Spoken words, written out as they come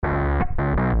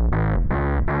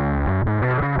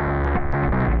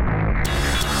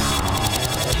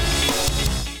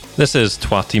This is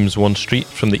Twa Teams One Street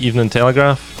from the Evening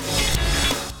Telegraph,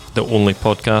 the only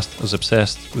podcast as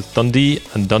obsessed with Dundee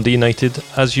and Dundee United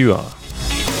as you are.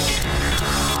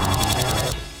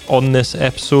 On this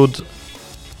episode,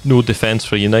 no defence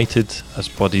for United as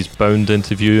Buddy's bound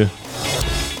into view,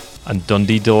 and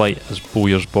Dundee delight as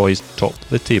Bowyer's boys top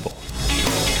the table.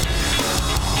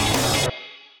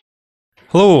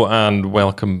 Hello and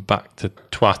welcome back to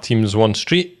Twa Teams One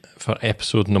Street for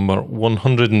episode number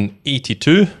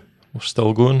 182. We're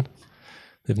still going.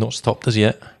 They've not stopped us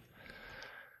yet.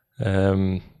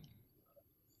 You'll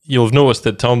have noticed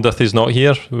that Tom Duthie's not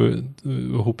here. We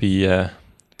hope he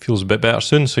feels a bit better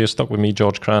soon. So you're stuck with me,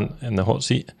 George Grant, in the hot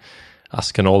seat,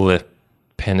 asking all the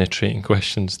penetrating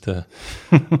questions to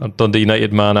our Dundee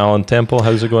United man, Alan Temple.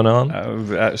 How's it going, Alan?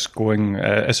 It's going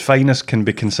as fine as can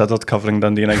be considered covering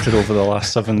Dundee United over the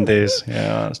last 7 days.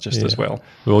 Yeah, that's just as well.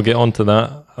 We'll get on to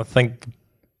that. I think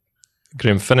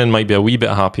Graham Finnan might be a wee bit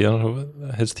happier,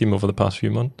 his team over the past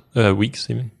few weeks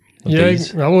even.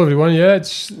 Days. Hello everyone. Yeah,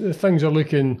 things are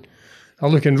looking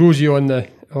rosy on the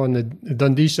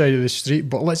Dundee side of the street.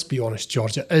 But let's be honest,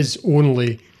 George, it is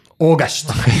only August,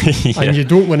 yeah. And you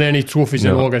don't win any trophies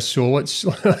in August. So let's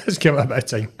give it a bit of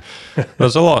time.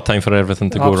 There's a lot of time for everything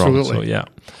to go wrong. So yeah,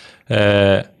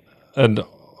 and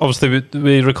obviously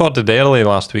we recorded early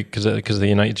last week because of the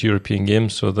United European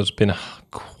games. So there's been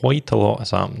quite a lot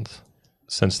has happened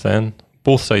since then,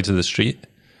 both sides of the street.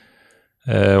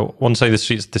 One side of the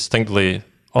street is distinctly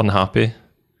unhappy,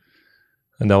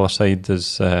 and the other side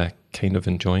is kind of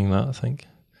enjoying that, I think.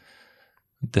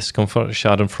 Discomfort.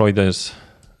 Schadenfreude is,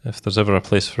 if there's ever a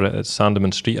place for it, it's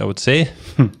Sandeman Street, I would say.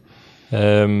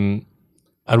 And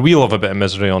we love a bit of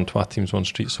misery on Twa Teams One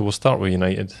Street, so we'll start with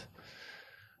United.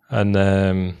 And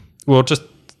well, just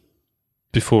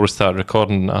before we start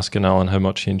recording, asking Alan how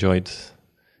much he enjoyed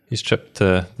his trip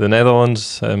to the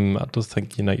Netherlands. I don't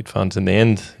think United fans in the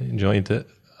end enjoyed it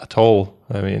at all.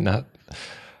 I mean,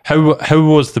 how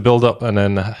was the build-up, and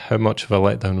then how much of a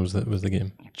letdown was the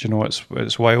game? Do you know,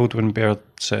 it's wild when Baird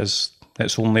says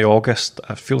it's only August.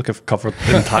 I feel like I've covered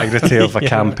the entirety of a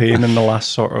campaign in the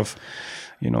last sort of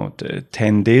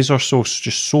 10 days or so.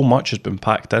 Just so much has been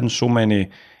packed in, so many,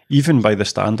 even by the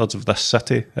standards of this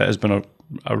city, it has been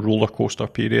a roller coaster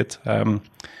period.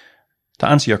 To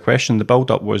answer your question, the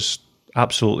build-up was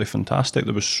absolutely fantastic.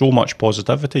 There was so much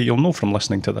positivity. You'll know from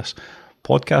listening to this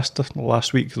podcast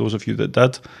last week, those of you that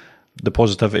did, the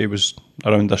positivity was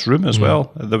around this room as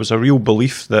well. There was a real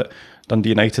belief that Dundee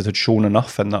United had shown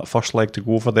enough in that first leg to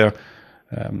go over there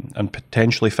and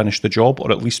potentially finish the job,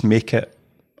 or at least make it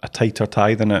a tighter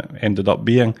tie than it ended up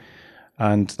being.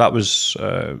 And that was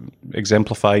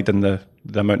exemplified in the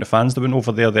amount of fans that went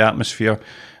over there, the atmosphere.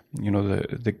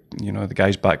 The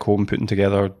guys back home putting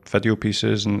together video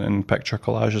pieces and picture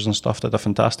collages and stuff did a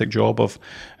fantastic job of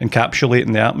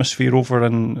encapsulating the atmosphere over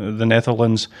in the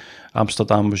Netherlands.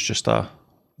 Amsterdam was just a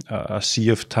sea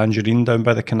of tangerine down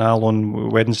by the canal on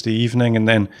Wednesday evening, and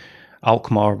then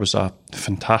Alkmaar was a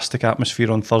fantastic atmosphere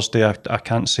on Thursday. I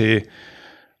can't say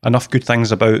enough good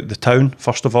things about the town,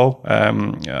 first of all.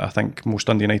 I think most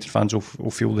Dundee United fans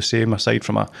will feel the same, aside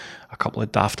from a couple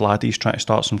of daft laddies trying to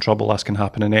start some trouble, as can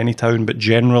happen in any town. But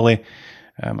generally,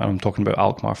 and I'm talking about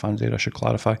Alkmaar fans there, I should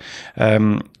clarify,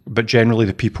 but generally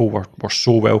the people were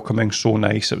so welcoming, so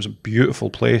nice. It was a beautiful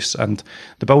place, and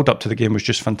the build-up to the game was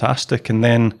just fantastic. And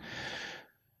then,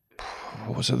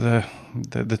 what was it, the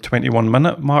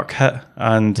 21-minute mark hit,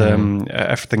 and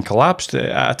everything collapsed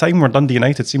at a time where Dundee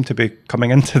United seemed to be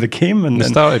coming into the game, and they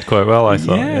started quite well, I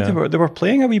thought. Yeah, they were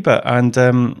playing a wee bit, and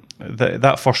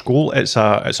that first goal, it's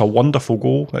a wonderful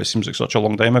goal. It seems like such a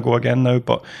long time ago again now,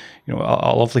 but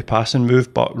a lovely passing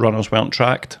move, but runners weren't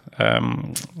tracked.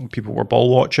 People were ball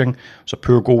watching. It was a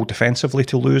poor goal defensively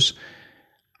to lose,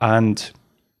 and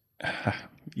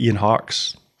Ian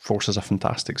Harkes forces a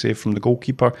fantastic save from the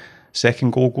goalkeeper.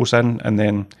 Second goal goes in, and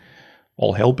then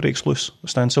all hell breaks loose,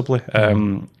 ostensibly.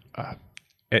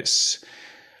 It's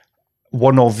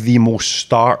one of the most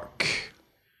stark,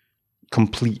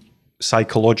 complete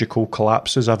psychological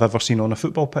collapses I've ever seen on a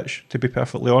football pitch, to be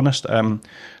perfectly honest.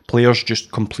 Players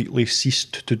just completely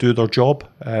ceased to do their job.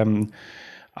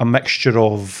 A mixture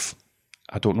of,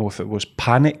 I don't know if it was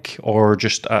panic or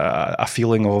just a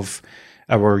feeling of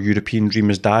our European dream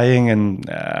is dying, and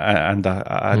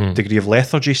a degree of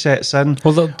lethargy sets in.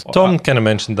 Well, Tom kind of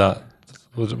mentioned that.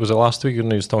 Was it last week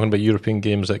when he was talking about European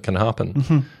games that can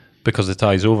happen because the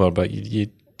tie's over, but you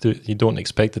don't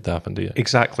expect it to happen, do you?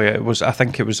 Exactly. I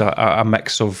think it was a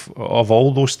mix of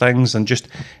all those things, and just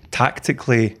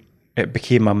tactically it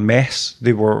became a mess.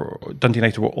 Dundee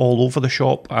United were all over the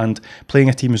shop, and playing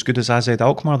a team as good as AZ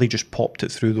Alkmaar, they just popped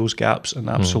it through those gaps and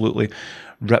absolutely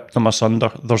ripped them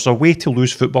asunder. There's a way to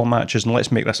lose football matches, and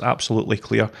let's make this absolutely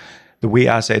clear. The way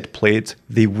AZ played,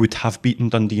 they would have beaten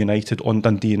Dundee United on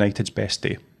Dundee United's best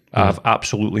day. I have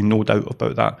absolutely no doubt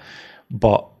about that.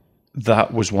 But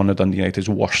that was one of Dundee United's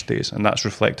worst days, and that's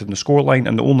reflected in the scoreline.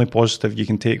 And the only positive you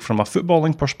can take from a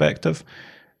footballing perspective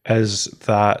is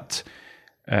that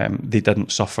they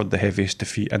didn't suffer the heaviest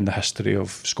defeat in the history of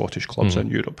Scottish clubs in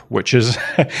Europe, which is,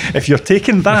 if you're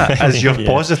taking that as your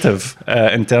positive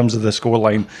in terms of the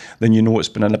scoreline, then you know it's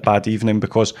been a bad evening,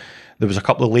 because there was a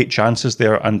couple of late chances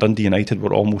there, and Dundee United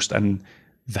were almost in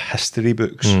the history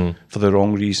books for the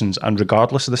wrong reasons. And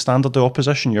regardless of the standard of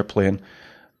opposition you're playing,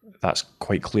 that's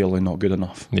quite clearly not good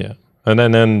enough. Yeah. And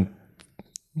then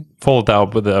followed that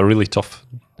up with a really tough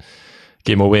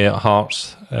game away at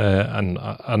Hearts, and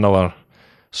another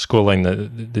scoreline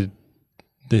that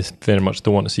they very much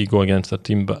don't want to see go against their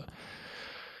team. But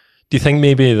do you think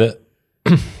maybe that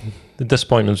the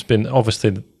disappointment's been,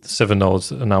 obviously 7-0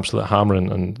 is an absolute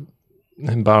hammering and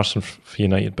embarrassing for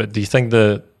United, but do you think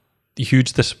the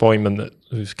huge disappointment that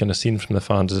we've kind of seen from the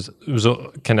fans was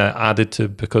kind of added to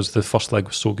because the first leg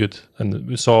was so good, and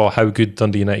we saw how good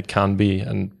Dundee United can be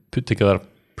and put together a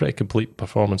pretty complete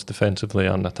performance defensively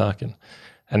and attacking,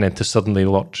 and then to suddenly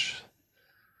lurch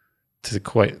to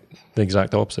quite the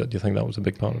exact opposite? Do you think that was a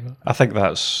big part of it? I think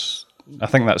that's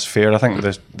fair. I think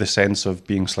the sense of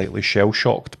being slightly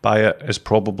shell-shocked by it is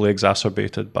probably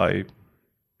exacerbated by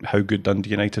how good Dundee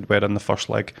United were in the first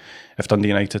leg. If Dundee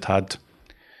United had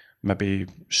maybe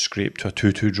scraped to a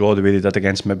 2-2 draw the way they did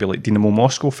against maybe like Dinamo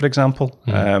Moscow, for example,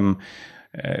 then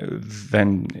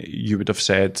you would have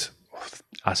said,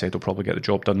 AZ will probably get the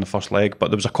job done in the first leg. But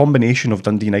there was a combination of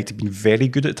Dundee United being very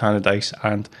good at Tannadice,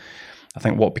 and I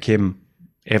think what became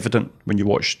evident when you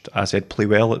watched AZ play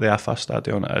well at the AFA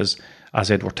Stadion is AZ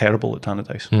were terrible at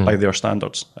Tannadice by their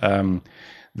standards.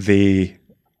 They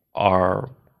are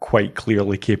quite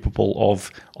clearly capable of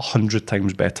 100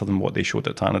 times better than what they showed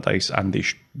at Tannadice, and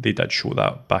they did show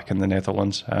that back in the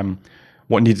Netherlands.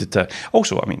 What needed to...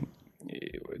 Also, I mean,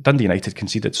 Dundee United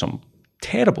conceded some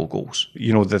terrible goals.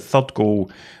 You know, the third goal,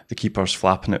 the keeper's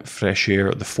flapping at fresh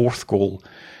air. The fourth goal,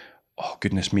 oh,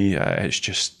 goodness me,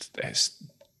 it's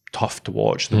tough to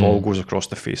watch. The ball goes across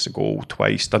the face of goal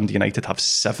twice. Dundee United have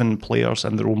 7 players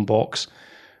in their own box,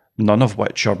 none of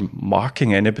which are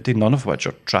marking anybody, none of which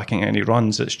are tracking any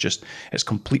runs. It's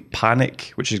complete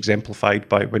panic, which is exemplified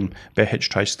by when Behic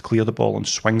tries to clear the ball and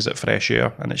swings at fresh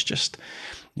air. And it's just,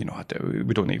 you know,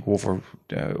 we don't need to go over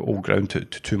old ground to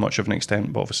too much of an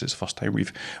extent, but obviously it's the first time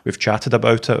we've chatted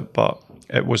about it. But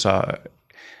there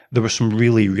were some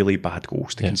really, really bad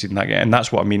goals to concede in that game. And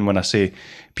that's what I mean when I say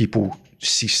people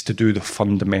cease to do the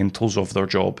fundamentals of their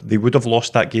job. They would have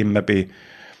lost that game maybe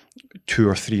 2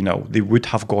 or 3-0. They would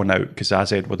have gone out because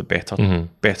AZ were the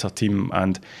better team.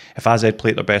 And if AZ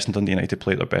played their best and Dundee United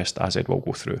played their best, AZ will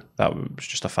go through. That was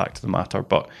just a fact of the matter.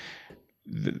 But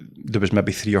there was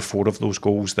maybe 3 or 4 of those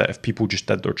goals that if people just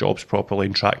did their jobs properly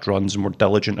and tracked runs and were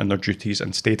diligent in their duties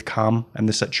and stayed calm in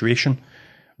the situation,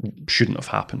 shouldn't have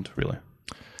happened, really.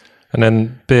 And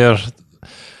then Bear,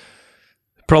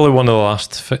 probably one of the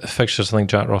last fixtures I think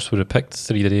Jack Ross would have picked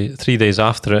 3 days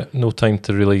after it. No time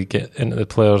to really get into the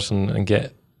players and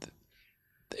get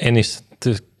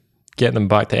them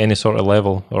back to any sort of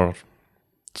level or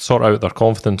sort out their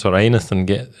confidence or anything,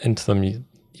 get into them.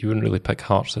 You wouldn't really pick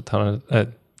Hearts at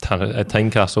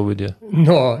Tynecastle, would you?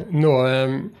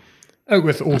 No. Out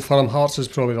with Old Firm, Hearts is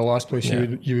probably the last place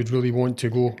you would really want to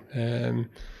go. And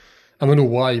I know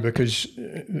why, because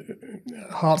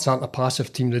Hearts aren't a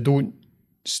passive team. They don't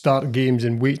start games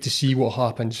and wait to see what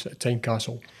happens at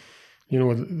Tynecastle. You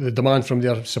know, the demand from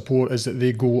their support is that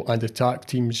they go and attack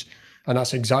teams, and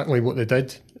that's exactly what they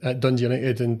did at Dundee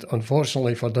United. And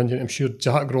unfortunately for Dundee United, I'm sure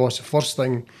Jack Ross, the first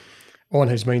thing on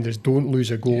his mind is don't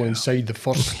lose a goal inside the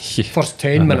first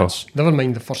 10 minutes. Never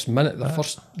mind the first minute, the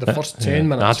first 10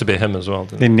 minutes. It had to be him as well,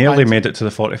 didn't it? They nearly made it to the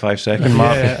 45-second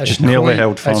mark. Just nearly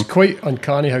held firm. It's quite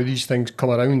uncanny how these things come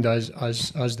around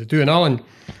as they do. And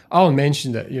Alan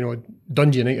mentioned it, you know,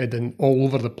 Dundee United and all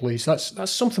over the place.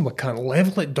 That's something we can't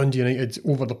level at Dundee United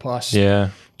over the past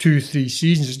 2-3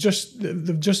 seasons.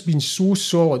 They've just been so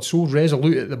solid, so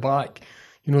resolute at the back.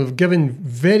 You know, they've given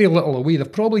very little away. They've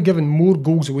probably given more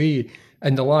goals away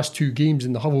in the last 2 games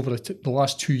than they have over the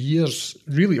last 2 years.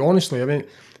 Really, honestly, I mean,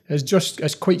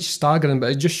 it's quite staggering,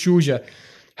 but it just shows you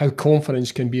how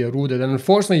confidence can be eroded. And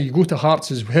unfortunately, you go to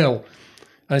Hearts as well,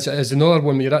 and it's another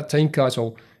one when you're at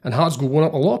Tynecastle and Hearts go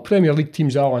 1-up. A lot of Premier League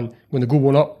teams, Alan, when they go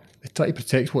 1-up, They try to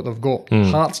protect what they've got.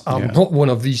 Hearts are not one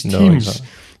of these teams. Exactly.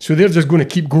 So they're just going to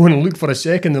keep going and look for a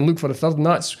second and look for a third, and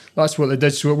that's what they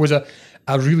did. So it was a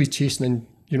really chastening,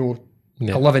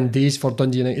 11 days for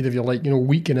Dundee United, if you like,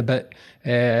 week and a bit.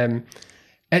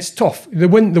 It's tough. They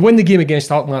win the game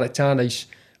against Alkmaar at Tannadice,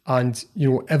 and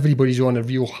everybody's on a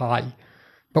real high.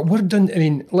 But we're Dundee. I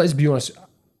mean, let's be honest.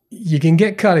 You can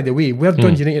get carried away. We're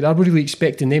Dundee United. Are we really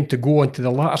expecting them to go into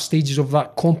the latter stages of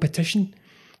that competition?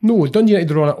 No, Dundee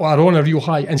United are on a real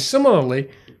high. And similarly,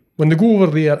 when they go over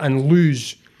there and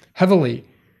lose heavily,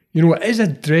 it is a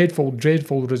dreadful,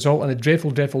 dreadful result and a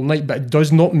dreadful, dreadful night, but it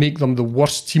does not make them the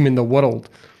worst team in the world.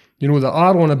 They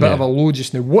are on a bit of a low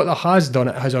just now. What it has done,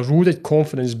 it has eroded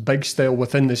confidence big style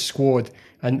within the squad.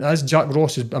 And as Jack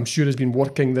Ross, I'm sure, has been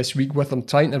working this week with them,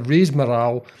 trying to raise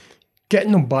morale,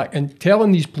 getting them back and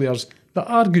telling these players that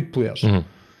are good players,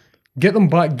 get them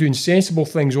back doing sensible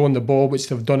things on the ball, which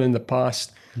they've done in the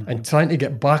past, and trying to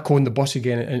get back on the bus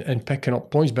again and picking up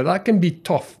points. But that can be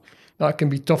tough. And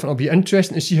it'll be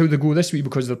interesting to see how they go this week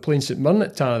because they're playing St Mirren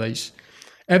at Tannadice.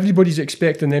 Everybody's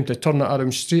expecting them to turn it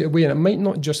around straight away, and it might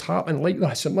not just happen like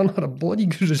that. St Mirren had a bloody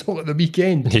good result at the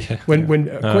weekend when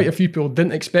quite a few people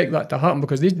didn't expect that to happen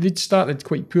because they'd started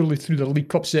quite poorly through the League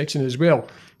Cup section as well.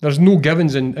 There's no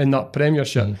givens in that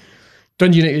Premiership.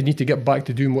 Dundee United need to get back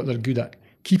to doing what they're good at.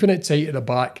 Keeping it tight at the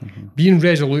back, being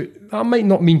resolute. That might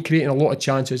not mean creating a lot of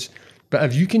chances, but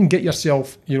if you can get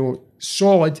yourself,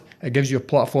 solid, it gives you a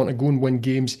platform to go and win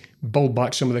games, build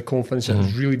back some of the confidence that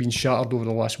has really been shattered over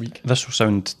the last week. This will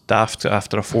sound daft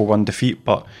after a 4-1 defeat,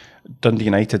 but Dundee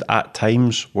United at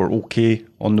times were okay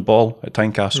on the ball. At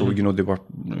Tynecastle, they were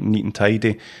neat and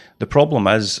tidy. The problem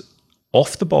is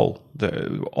off the ball, they're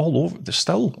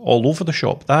still all over the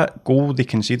shop. That goal they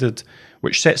conceded,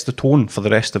 which sets the tone for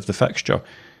the rest of the fixture,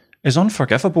 is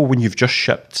unforgivable when you've just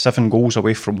shipped 7 goals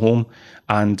away from home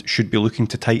and should be looking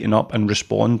to tighten up and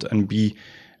respond and be,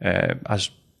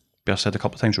 as Bear said a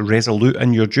couple of times, resolute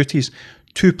in your duties.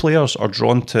 2 players are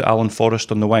drawn to Alan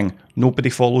Forrest on the wing.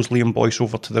 Nobody follows Liam Boyce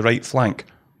over to the right flank.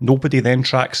 Nobody then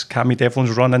tracks Cammy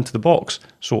Devlin's run into the box.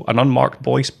 So an unmarked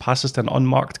Boyce passes to an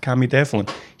unmarked Cammy Devlin.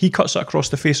 He cuts it across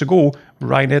the face of goal.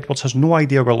 Ryan Edwards has no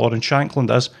idea where Lauren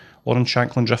Shankland is. Lauren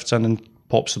Shankland drifts in and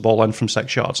pops the ball in from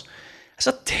 6 yards. It's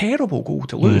a terrible goal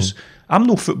to lose. I'm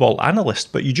no football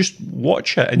analyst, but you just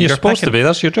watch it and you're supposed to be.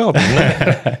 That's your job, isn't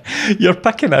it? You're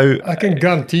picking out. I can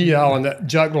guarantee you, Alan, that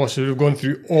Jack Ross would have gone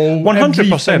through all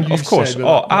 100%, of course.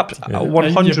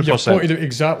 100%. You've pointed out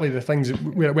exactly the things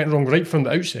where it went wrong right from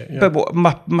the outset. Yeah. But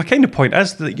my kind of point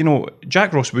is that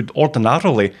Jack Ross would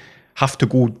ordinarily have to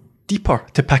go deeper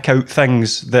to pick out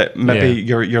things that maybe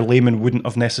your layman wouldn't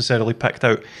have necessarily picked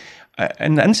out.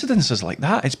 And incidences like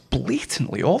that, it's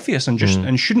blatantly obvious and just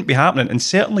and shouldn't be happening, and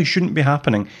certainly shouldn't be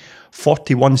happening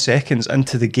 41 seconds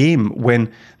into the game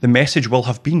when the message will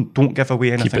have been, don't give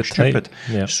away anything stupid.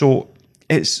 Yeah. So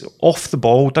it's off the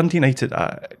ball. Dundee United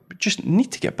just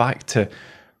need to get back to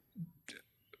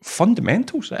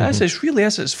fundamentals. It really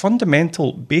is. It's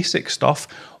fundamental, basic stuff.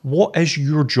 What is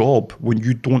your job when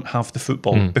you don't have the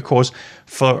football? Because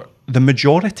for the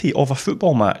majority of a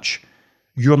football match,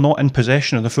 you're not in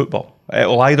possession of the football. It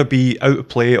will either be out of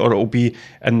play or it will be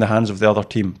in the hands of the other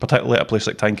team, particularly at a place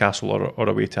like Tynecastle or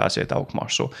away to, as I said, Alkmaar.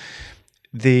 So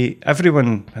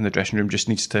everyone in the dressing room just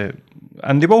needs to,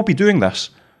 and they will be doing this,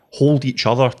 hold each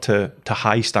other to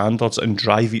high standards and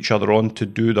drive each other on to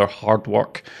do their hard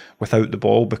work without the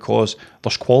ball, because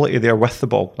there's quality there with the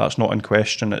ball. That's not in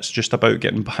question. It's just about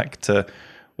getting back to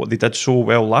what they did so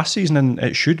well last season, and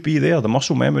it should be there. The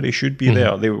muscle memory should be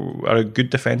there. They were a good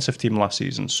defensive team last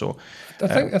season. So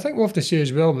I think we'll have to say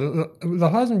as well that there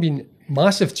hasn't been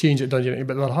massive change at Dundee United,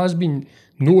 but there has been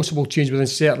noticeable change within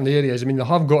certain areas. I mean, they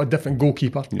have got a different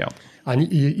goalkeeper,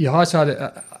 and he has had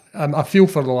I feel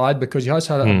for the lad because he has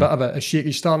had a bit of a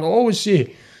shaky start. And I always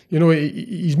say,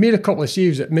 he's made a couple of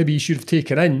saves that maybe he should have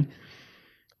taken in,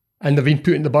 and they've been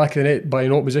put in the back of the net by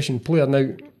an opposition player.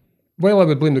 Now, while I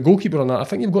would blame the goalkeeper on that, I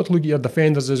think you've got to look at your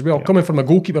defenders as well. Coming from a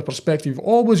goalkeeper perspective, you've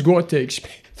always got to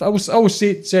expect. I always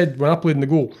said when I played in the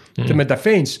goal, to my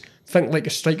defence, think like a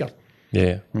striker.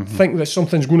 Yeah. Think that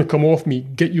something's going to come off me.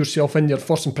 Get yourself in there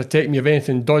first and protect me if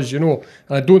anything does, And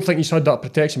I don't think he's had that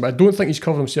protection, but I don't think he's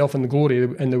covered himself in the glory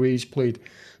in the way he's played.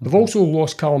 They've also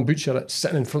lost Callum Butcher at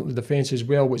sitting in front of the defence as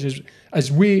well, which is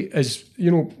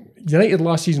United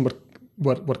last season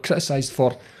were criticised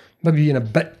for maybe being a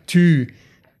bit too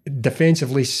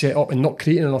defensively set up and not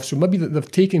creating enough. So maybe that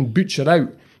they've taken Butcher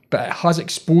out, but it has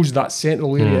exposed that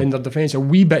central area in their defence a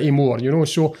wee bit more,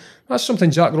 So that's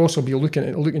something Jack Ross will be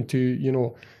looking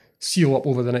to, seal up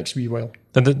over the next wee while.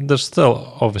 And there's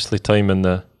still obviously time in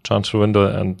the transfer window,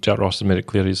 and Jack Ross has made it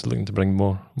clear he's looking to bring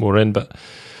more in. But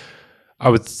I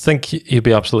would think he'd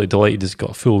be absolutely delighted he's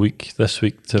got a full week this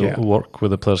week to work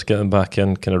with the players, get them back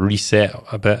in, kind of reset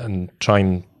a bit and try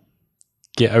and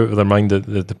get out of their mind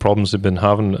the problems they've been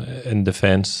having in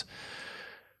defence.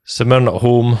 St Mirren at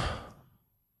home,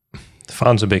 the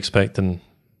fans would be expecting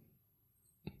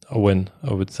a win,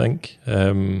 I would think.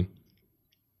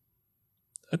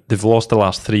 They've lost the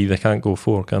last 3. They can't go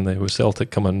 4, can they? With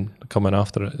Celtic coming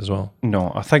after it as well.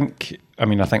 No, I think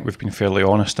we've been fairly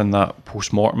honest in that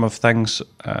post-mortem of things.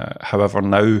 However,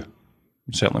 now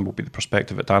certainly will be the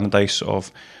perspective at Tannadice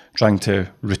of trying to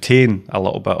retain a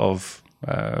little bit of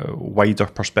wider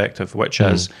perspective, which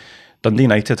is Dundee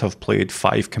United have played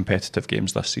 5 competitive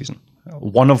games this season.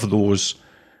 One of those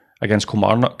against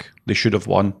Kilmarnock, they should have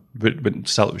won, but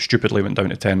stupidly went down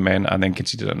to 10 men and then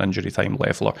conceded an injury time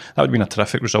leveller. That would have been a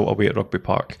terrific result away at Rugby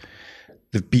Park.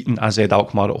 They've beaten AZ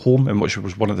Alkmaar at home, in which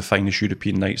was one of the finest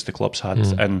European nights the club's had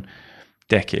in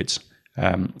decades.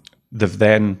 They've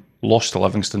then lost to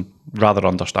Livingston, rather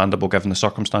understandable given the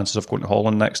circumstances of going to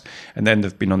Holland next, and then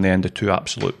they've been on the end of 2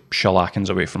 absolute shellackings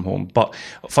away from home. But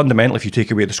fundamentally, if you take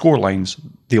away the score lines,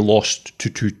 they lost to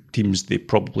 2 teams they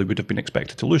probably would have been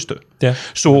expected to lose to. Yeah.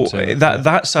 So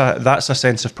that's a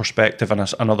sense of perspective,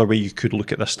 and another way you could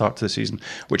look at this start to the season,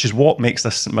 which is what makes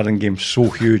this St Mirren game so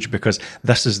huge, because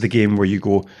this is the game where you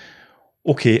go,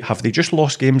 okay, have they just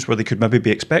lost games where they could maybe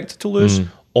be expected to lose?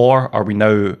 Or are we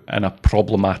now in a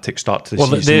problematic start to the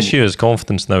season? Well, the issue is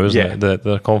confidence now, isn't it?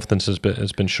 Their confidence has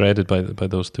been shredded by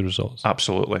those 2 results.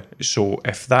 Absolutely. So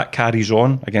if that carries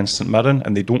on against St Mirren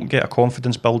and they don't get a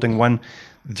confidence-building win,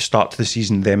 the start to the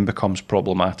season then becomes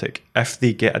problematic. If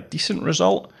they get a decent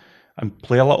result and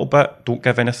play a little bit, don't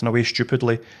give anything away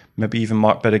stupidly, maybe even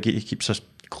Mark Birighitti keeps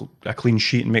a clean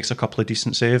sheet and makes a couple of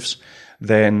decent saves,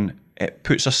 then it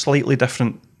puts a slightly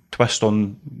different twist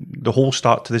on the whole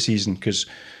start to the season, because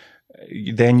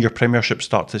then your Premiership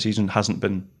start to the season hasn't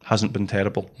been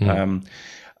terrible.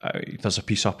 There's a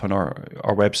piece up on our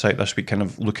website this week kind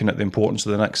of looking at the importance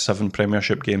of the next 7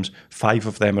 Premiership games. 5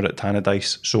 of them are at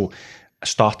Tannadice. So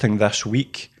starting this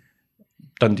week,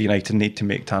 Dundee United need to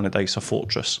make Tannadice a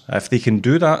fortress. If they can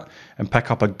do that and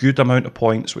pick up a good amount of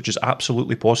points, which is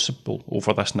absolutely possible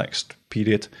over this next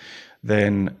period,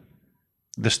 then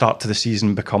the start to the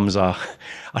season becomes a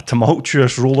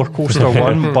tumultuous roller coaster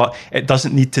one, but it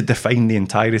doesn't need to define the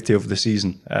entirety of the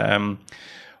season.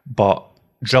 But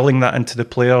drilling that into the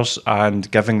players and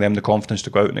giving them the confidence to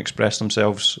go out and express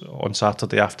themselves on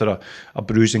Saturday after a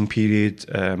bruising period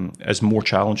is more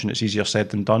challenging. It's easier said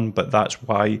than done, but that's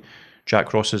why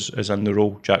Jack Ross is in the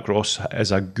role. Jack Ross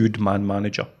is a good man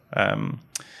manager.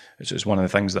 It's one of the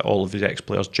things that all of his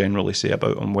ex-players generally say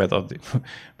about him, whether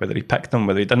he picked them,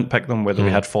 whether he didn't pick them, whether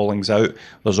he had fallings out.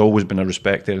 There's always been a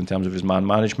respect there in terms of his man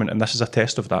management, and this is a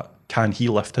test of that. Can he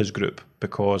lift his group?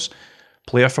 Because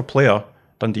player for player,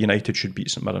 Dundee United should beat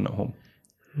St Mirren at home.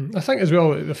 I think as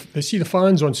well, they see the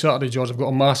fans on Saturday, George, have got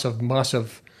a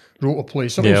massive role to play.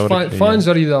 Sometimes fans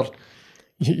are either,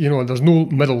 there's no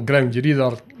middle ground.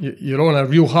 You're on a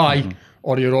real high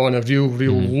or you're on a real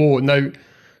low. Now,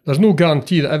 there's no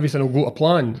guarantee that everything will go to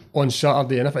plan on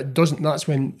Saturday, and if it doesn't, that's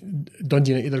when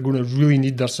Dundee United are going to really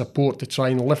need their support to try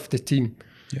and lift the team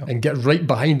and get right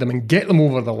behind them and get them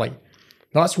over the line.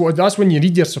 That's when you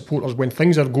need your supporters, when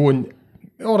things are going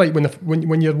all right,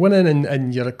 when you're winning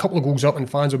and you're a couple of goals up and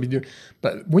fans will be doing,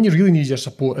 but when you really need your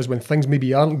support is when things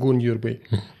maybe aren't going your way.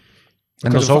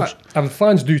 Because if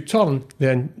fans do turn,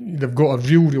 then they've got a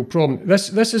real problem.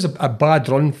 This is a bad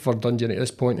run for Dundee United at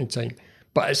this point in time.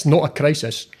 But it's not a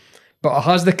crisis. But it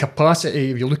has the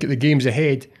capacity, if you look at the games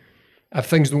ahead, if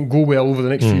things don't go well over the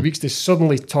next few weeks, to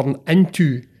suddenly turn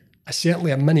into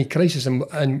certainly a mini crisis.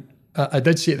 And I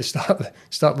did say at the start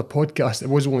of the podcast, it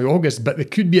was only August, but they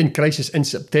could be in crisis in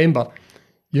September,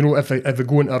 if they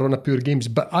go into a run of poor games.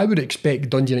 But I would expect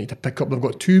Dundee United to pick up. They've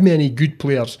got too many good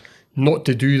players not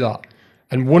to do that.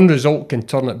 And one result can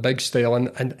turn it big style. And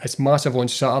it's massive on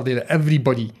Saturday that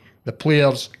everybody, the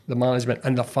players, the management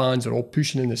and the fans are all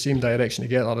pushing in the same direction to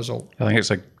get that result. I think it's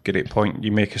a great point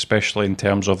you make, especially in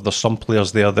terms of there's some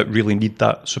players there that really need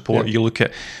that support. You look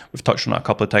at, we've touched on it a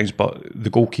couple of times, but the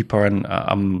goalkeeper, and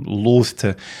I'm loath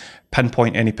to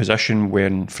pinpoint any position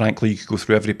when frankly you could go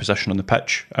through every position on the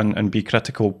pitch and be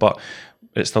critical, but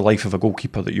it's the life of a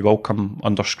goalkeeper that you will come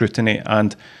under scrutiny.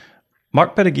 And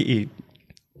Mark Birighitti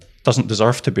doesn't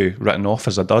deserve to be written off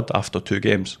as a dud after 2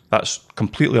 games. That's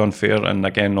completely unfair. And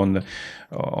again, in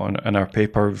our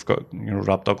paper, we've got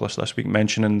Rab Douglas this week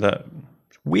mentioning that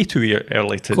it's way too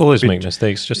early to. Goalies make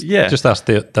mistakes. Just ask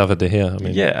David De Gea.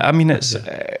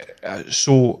 It's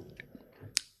so.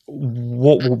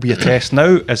 what will be a test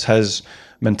now is his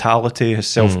mentality, his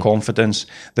self-confidence,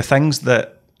 the things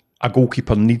that a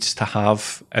goalkeeper needs to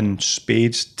have in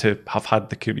spades to have had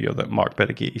the career that Mark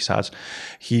Berigaitis has.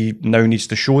 He now needs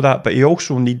to show that, but he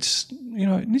also needs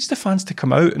the fans to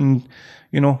come out and,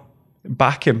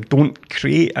 back him. Don't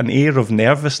create an air of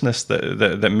nervousness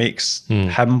that makes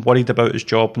him worried about his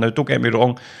job. Now, don't get me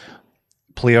wrong,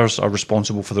 players are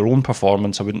responsible for their own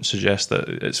performance. I wouldn't suggest that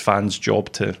it's fans'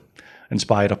 job to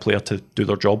inspire a player to do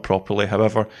their job properly.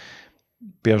 However,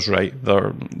 Bear's right.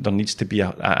 There needs to be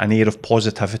an air of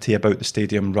positivity about the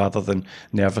stadium rather than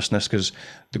nervousness, because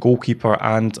the goalkeeper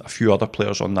and a few other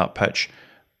players on that pitch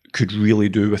could really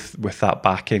do with that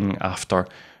backing after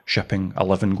shipping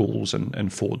 11 goals in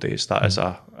 4 days. That is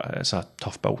it's a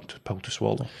tough pill to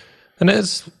swallow. And it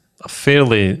is a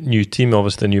fairly new team,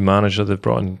 obviously a new manager. They've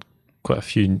brought in quite a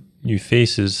few new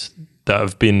faces that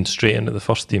have been straight into the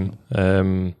first team.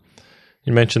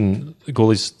 You mentioned the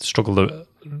goalies struggled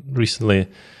recently.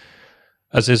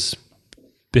 As his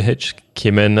Behich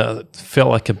came in, it felt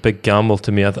like a big gamble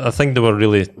to me. I think they were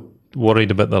really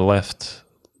worried about the left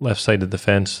side of the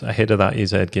fence ahead of that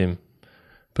AZ game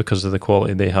because of the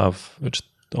quality they have, which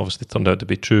obviously turned out to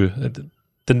be true. It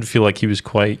didn't feel like he was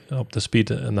quite up to speed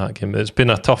in that game. It's been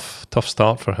a tough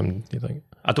start for him, do you think?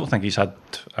 I don't think he's had,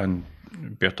 and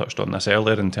Bear touched on this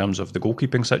earlier in terms of the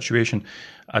goalkeeping situation,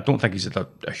 I don't think he's had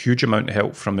a huge amount of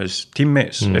help from his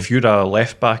teammates. If you're a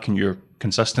left back and you're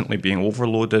consistently being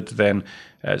overloaded, then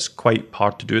it's quite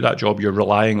hard to do that job. You're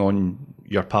relying on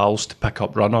your pals to pick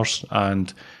up runners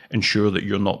and ensure that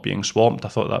you're not being swamped. I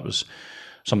thought that was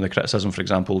some of the criticism, for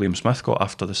example, Liam Smith got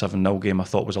after the 7-0 game. I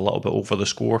thought was a little bit over the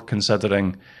score,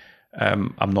 considering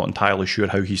I'm not entirely sure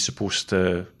how he's supposed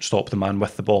to stop the man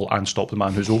with the ball and stop the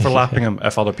man who's overlapping him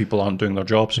if other people aren't doing their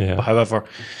jobs. Yeah. But however,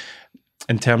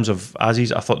 in terms of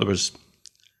Aziz, I thought there was,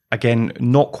 again,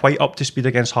 not quite up to speed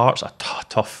against Hearts. A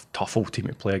tough old team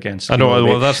to play against. I know,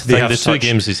 well, that's the thing. The two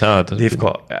games he's had. They've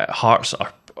got, Hearts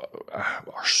are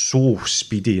so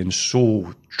speedy and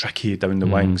so tricky down the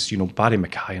wings. Barry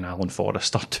Mackay and Alan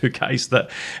Forrest are two guys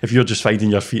that, if you're just finding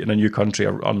your feet in a new country,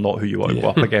 are not who you want to go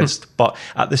up against. But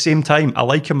at the same time, I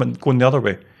like him going the other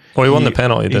way. Oh, he won the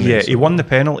penalty, didn't he? Yeah, he won the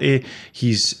penalty.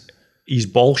 He's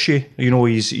bolshy,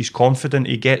 he's confident,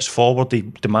 he gets forward, he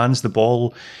demands the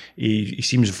ball, he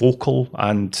seems vocal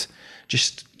and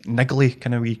just niggly,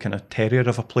 kind of terrier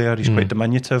of a player. He's quite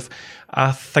diminutive.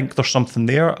 I think there's something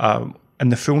there. In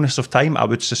the fullness of time, I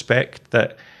would suspect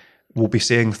that we'll be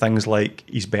saying things like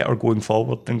he's better going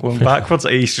forward than going backwards.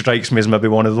 He strikes me as maybe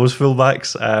one of those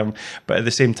fullbacks. But at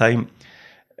the same time,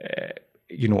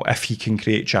 if he can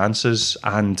create chances,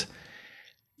 and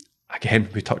again,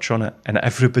 we touch on it, and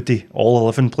everybody, all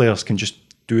 11 players can just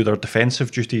do their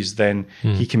defensive duties, then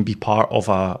he can be part of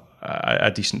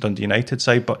a decent Dundee United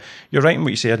side. But you're right in what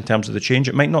you say in terms of the change.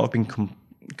 It might not have been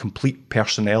complete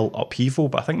personnel upheaval,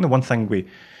 but I think the one thing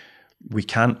we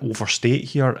can't overstate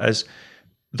here is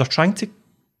they're trying to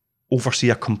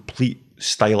oversee a complete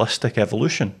stylistic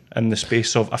evolution in the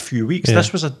space of a few weeks. Yeah.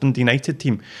 This was a Dundee United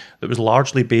team that was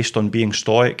largely based on being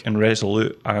stoic and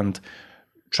resolute and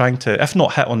trying to, if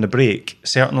not hit on the break,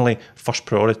 certainly first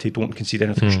priority, don't concede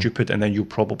anything stupid, and then you'll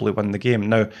probably win the game.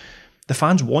 Now, the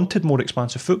fans wanted more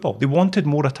expansive football. They wanted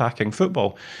more attacking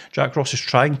football. Jack Ross is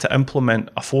trying to implement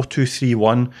a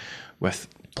 4-2-3-1 with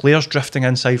players drifting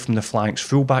inside from the flanks,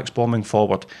 fullbacks bombing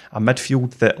forward, a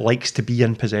midfield that likes to be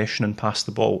in possession and pass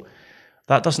the ball.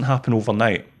 That doesn't happen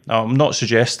overnight. Now, I'm not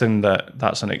suggesting that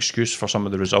that's an excuse for some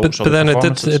of the results. But then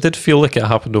it did feel like it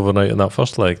happened overnight in that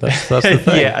first leg. That's the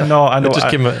thing. Yeah, no, I know.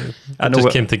 It just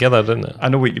came together, didn't it? I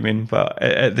know what you mean, but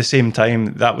at the same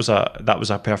time, that was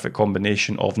a perfect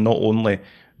combination of not only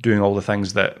doing all the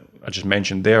things that I just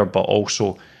mentioned there, but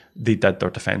also they did their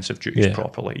defensive duties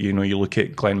properly. You look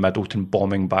at Glenn Middleton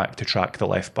bombing back to track the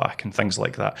left back and things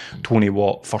like that. Tony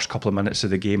Watt, first couple of minutes of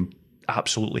the game,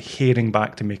 absolutely herring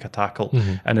back to make a tackle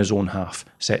in his own half,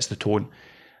 sets the tone.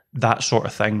 That sort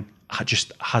of thing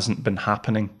just hasn't been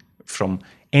happening from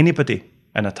anybody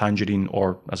in a tangerine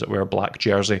or, as it were, black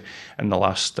jersey in the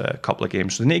last couple of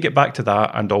games. So they need to get back to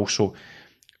that and also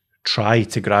try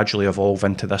to gradually evolve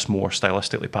into this more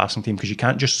stylistically passing team, because you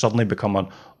can't just suddenly become an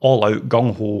all-out,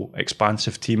 gung-ho,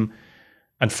 expansive team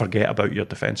and forget about your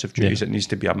defensive duties. It needs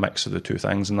to be a mix of the two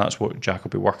things, and that's what Jack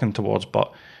will be working towards.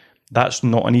 But that's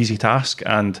not an easy task,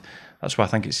 and that's why I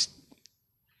think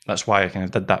that's why I kind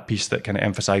of did that piece that kind of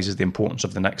emphasises the importance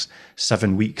of the next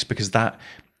 7 weeks, because that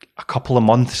a couple of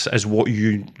months is what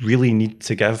you really need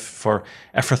to give for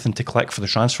everything to click, for the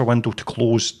transfer window to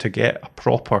close, to get a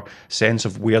proper sense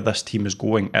of where this team is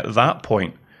going. At that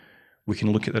point, we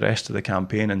can look at the rest of the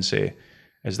campaign and say,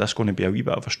 is this going to be a wee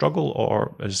bit of a struggle,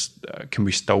 or can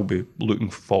we still be looking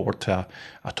forward to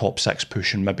a top 6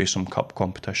 push and maybe some cup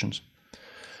competitions?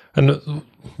 And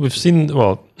we've seen,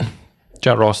 well,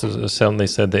 Jack Ross has certainly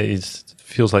said that he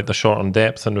feels like they're short on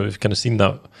depth, and we've kind of seen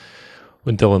that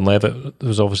when Dylan Levitt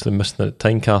was obviously missing at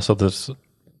Tynecastle.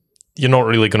 You're not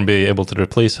really going to be able to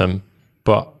replace him,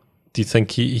 but do you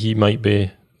think he might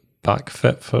be back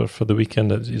fit for the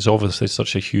weekend? He's obviously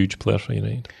such a huge player for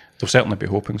United. They'll certainly be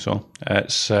hoping so.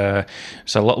 It's a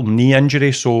little knee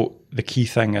injury, so the key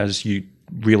thing is you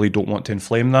really don't want to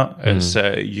inflame that.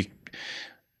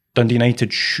 Dundee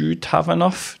United should have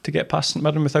enough to get past St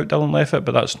Mirren without Dylan Levitt,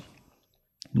 but that's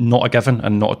not a given,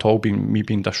 and not at all me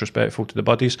being disrespectful to the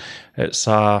buddies.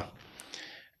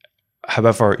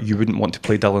 However, you wouldn't want to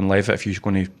play Dylan Levitt if you're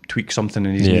going to tweak something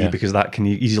in his knee, because that can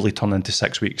easily turn into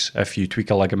 6 weeks if you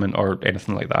tweak a ligament or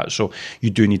anything like that. So you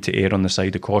do need to err on the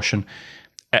side of caution.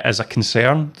 It is a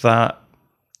concern that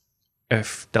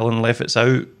if Dylan Levitt's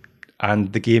out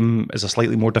and the game is a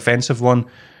slightly more defensive one,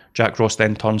 Jack Ross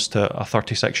then turns to a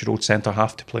 36-year-old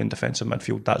centre-half to play in defensive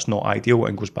midfield. That's not ideal,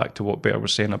 and goes back to what Bear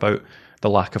was saying about the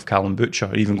lack of Callum Butcher,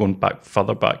 or even going back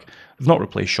further back. They've not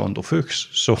replaced Shondo Fuchs.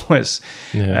 So it's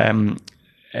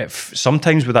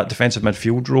sometimes with that defensive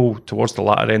midfield role towards the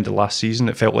latter end of last season,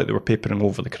 it felt like they were papering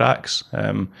over the cracks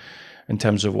in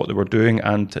terms of what they were doing,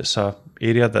 and it's an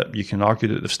area that you can argue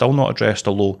that they've still not addressed,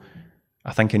 although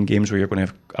I think in games where you're going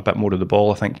to have a bit more of the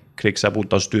ball, I think Craig Sibbald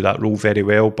does do that role very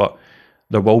well, but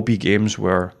there will be games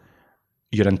where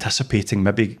you're anticipating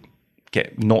maybe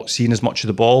not seeing as much of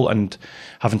the ball and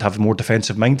having to have a more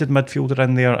defensive-minded midfielder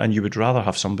in there, and you would rather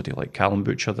have somebody like Callum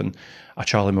Butcher than a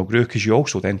Charlie Mulgrew, because you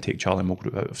also then take Charlie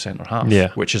Mulgrew out of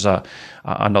centre-half, which is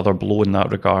another blow in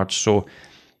that regard. So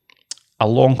a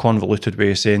long, convoluted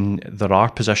way of saying there are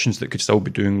positions that could still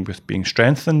be doing with being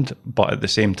strengthened, but at the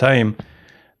same time,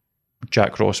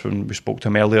 Jack Ross, when we spoke to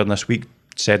him earlier this week,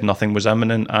 said nothing was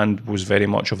imminent and was very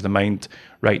much of the mind,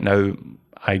 right now,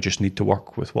 I just need to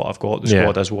work with what I've got. The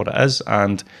squad is what it is.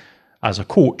 And as a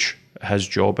coach, his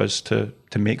job is to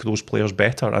make those players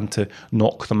better and to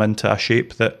knock them into a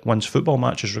shape that wins football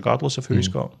matches, regardless of who he's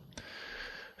got.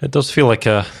 It does feel like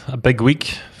a big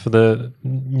week for the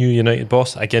new United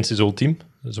boss against his old team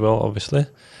as well, obviously.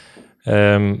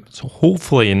 So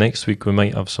hopefully next week we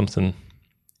might have something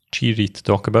cheery to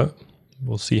talk about.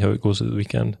 We'll see how it goes at the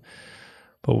weekend.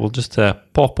 But we'll just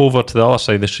pop over to the other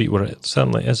side of the street where it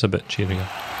certainly is a bit cheerier.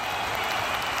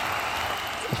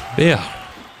 Bear,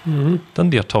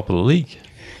 Dundee are top of the league.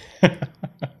 I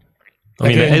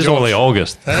mean, it is only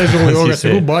August. It is only August. I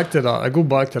go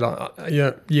back to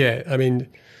that. Yeah. I mean,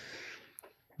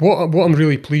 what I'm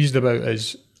really pleased about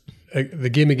is the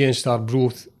game against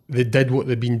Arbroath. They did what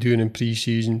they've been doing in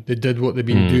pre-season. They did what they've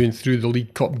been doing through the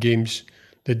League Cup games.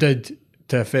 They did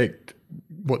to affect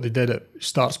what they did at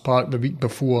Starts Park the week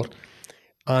before,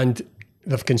 and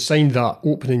they've consigned that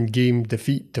opening game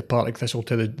defeat to Partick Thistle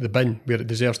to the bin where it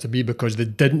deserves to be, because they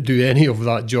didn't do any of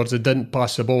that, George. They didn't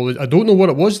pass the ball. I don't know what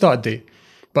it was that day,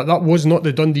 but that was not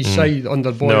the Dundee side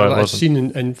under Boyle that I've seen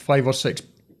in 5 or 6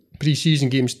 pre-season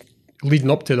games leading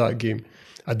up to that game.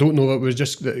 I don't know if it was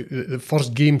just the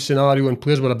first game scenario and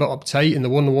players were a bit uptight and they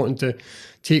weren't wanting to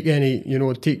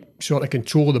take sort of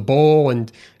control of the ball,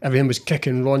 and everything was kick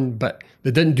and run, but they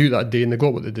didn't do that day and they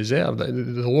got what they deserved. They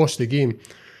lost the game.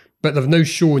 But they've now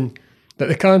shown that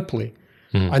they can play.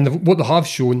 And what they have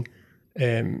shown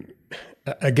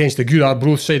against the good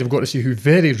Arbroath side, I've got to say, who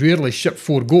very rarely shipped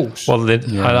 4 goals. Well,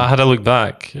 I had a look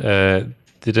back.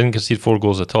 They didn't concede 4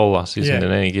 goals at all last season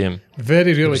in any game.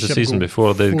 Very rarely shipped the season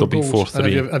before they got beat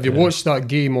 4-3. Have you watched that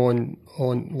game on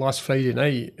last Friday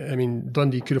night? I mean,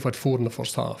 Dundee could have had 4 in the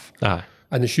first half.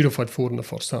 And they should have had 4 in the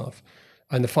first half.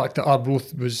 And the fact that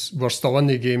Arbroath were still in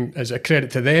the game is a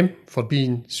credit to them for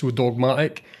being so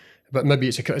dogmatic, but maybe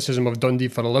it's a criticism of Dundee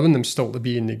for allowing them still to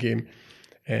be in the game.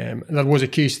 There was a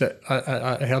case that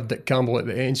I heard Dick Campbell at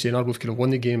the end saying Arbroath could have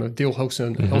won the game. If Dale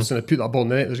Hilson had put that ball in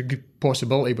the net, there's a good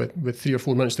possibility with 3 or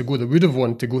 4 minutes to go, they would have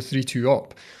won to go 3-2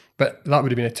 up. But that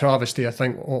would have been a travesty, I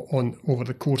think, on over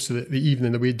the course of the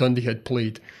evening, the way Dundee had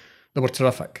played. They were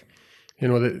terrific. You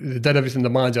know, they did everything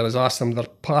the manager has asked them. Their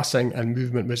passing and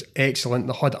movement was excellent.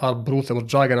 They had Arbroath. They were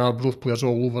dragging Arbroath players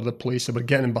all over the place. They were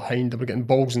getting them behind. They were getting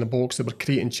balls in the box. They were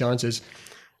creating chances.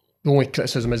 The only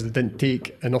criticism is they didn't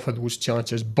take enough of those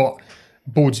chances. But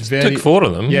bodes very. Took 4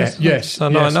 of them. Yes.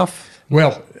 Not enough.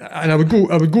 Well, and I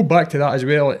would go back to that as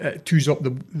well. At 2's up,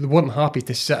 they weren't happy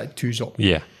to sit at 2's up.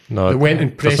 Yeah. No, they went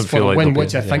and pressed for a win,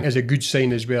 which I think is a good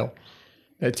sign as well.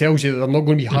 It tells you that they're not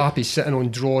going to be happy sitting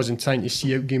on draws and trying to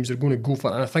see out games. They're going to go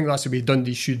for it. And I think that's the way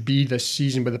Dundee should be this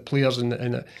season with the players and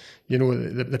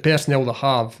the personnel they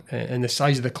have and the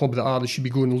size of the club they are. They should be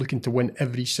going and looking to win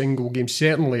every single game,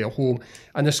 certainly at home.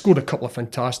 And they scored a couple of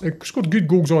fantastic, scored good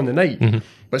goals on the night,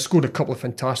 but scored a couple of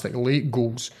fantastic late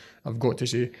goals, I've got to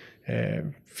say.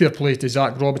 Fair play to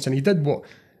Zach Robinson. He did what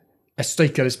a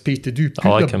striker is paid to do,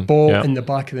 put the ball in the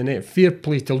back of the net. Fair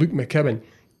play to Luke McKibben.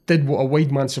 Did what a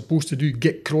wide man's supposed to do,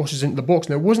 get crosses into the box.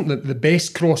 Now, it wasn't the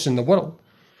best cross in the world,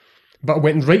 but it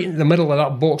went right into the middle of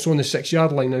that box on the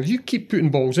 6-yard line. Now, if you keep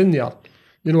putting balls in there,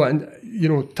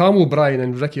 Tam O'Brien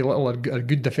and Ricky Little are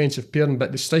good defensive pairing,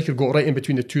 but the striker got right in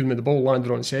between the two of them and the ball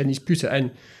landed on his head and he's put it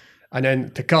in. And then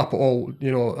to cap it all,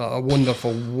 a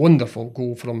wonderful, wonderful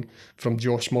goal from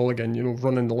Josh Mulligan,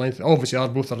 running the length. Obviously,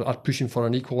 Arbroath are pushing for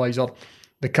an equaliser.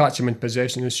 They catch him in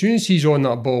possession. As soon as he's on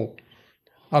that ball,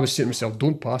 I was saying to myself,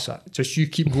 don't pass it. Just you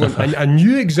keep going. And I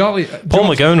knew exactly. Paul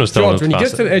McGowan was telling us when he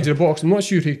gets to the edge of the box, I'm not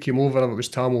sure who came over, if it was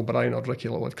Tam O'Brien or Ricky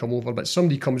Little had come over, but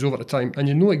somebody comes over at the time, and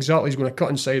you know exactly he's going to cut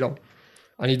inside him.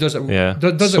 And he does it. Yeah,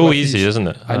 does so it easy, ease, isn't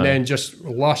it? And then just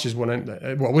lashes one in.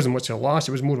 Well, it wasn't much of a lash;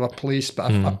 it was more of a place,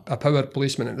 but a power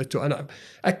placement at the top. And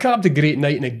it capped a great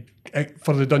night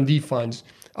for the Dundee fans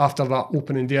after that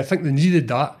opening day. I think they needed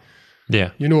that.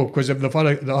 Yeah, because they've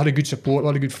had a good support,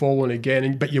 had a good following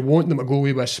again, but you want them to go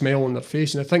away with a smile on their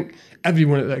face. And I think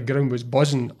everyone at that ground was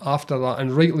buzzing after that,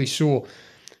 and rightly so.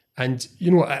 And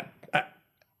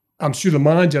I'm sure the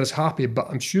manager is happy, but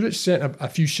I'm sure it's sent a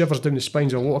few shivers down the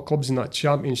spines of a lot of clubs in that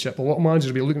championship. A lot of managers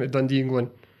will be looking at Dundee and going,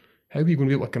 how are we going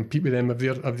to be able to compete with them if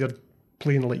they're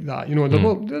playing like that?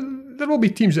 There will be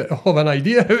teams that have an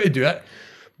idea how to do it,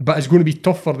 but it's going to be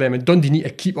tough for them, and Dundee need to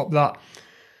keep up that.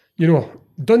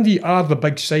 Dundee are the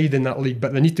big side in that league,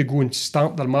 but they need to go and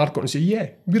stamp their mark on it and say, yeah,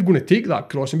 we're going to take that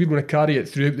cross and we're going to carry it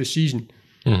throughout the season.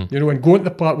 And go into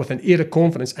the park with an air of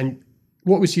confidence. And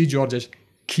what we say, George, is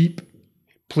keep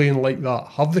playing like that.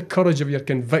 Have the courage of your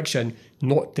conviction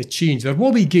not to change. There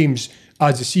will be games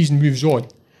as the season moves on.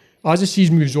 As the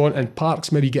season moves on and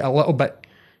parks maybe get a little bit,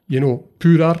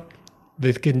 poorer,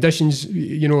 the conditions,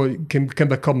 can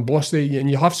become blustery,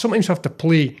 and you sometimes have to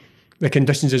play the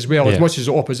conditions as well, as much as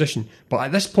the opposition. But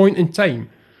at this point in time,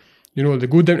 they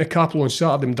go down to Capel on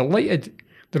Saturday. I'm delighted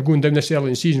they're going down this early in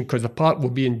the season because the park will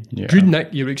be in good nick.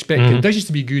 You would expect conditions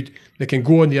to be good. They can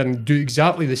go in there and do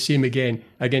exactly the same again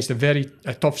against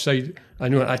a tough side,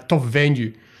 a tough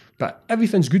venue. But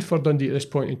everything's good for Dundee at this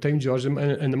point in time, George,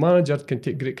 and the manager can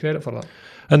take great credit for that.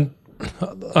 And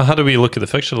how do we look at the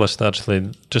fixture list,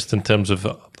 actually, just in terms of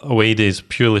away days,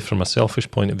 purely from a selfish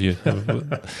point of view?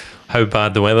 How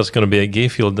bad the weather's going to be at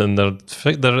Gayfield, and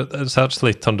it's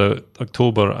actually turned out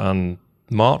October and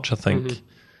March, I think.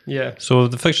 Yeah. So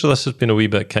the fixture list has been a wee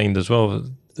bit kind as well,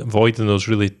 avoiding those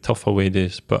really tough away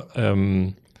days. But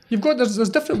there's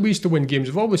different ways to win games.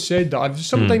 I've always said that.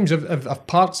 Sometimes if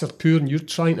parts are poor and you're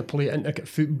trying to play intricate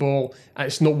football and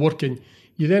it's not working,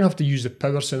 you then have to use the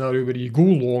power scenario where you go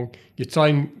long, you try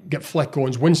and get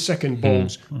flick-ons, win second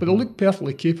balls, but they look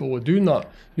perfectly capable of doing that.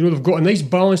 They've got a nice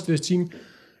balance to the team.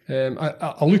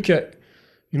 I look at,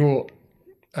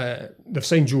 they've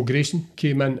signed Joe Grayson,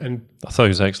 came in and I thought he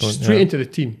was excellent. Straight into the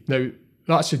team. Now,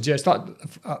 that suggests that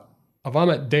if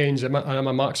I'm at Dens and I'm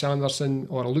a Max Anderson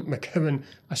or a Luke McKibben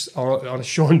or a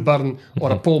Sean Byrne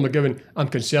or a Paul McGowan, I'm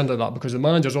concerned at that because the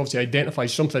manager's obviously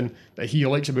identifies something that he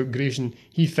likes about Grayson.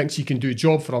 He thinks he can do a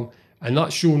job for him, and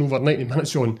that shown over 90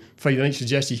 minutes on Friday night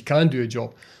suggests he can do a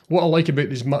job. What I like about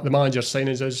the manager's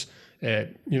signings is,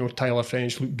 Tyler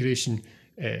French, Luke Grayson,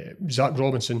 Zach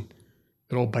Robinson,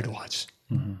 they're all big lads.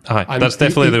 Aye, that's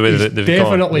definitely the way that they've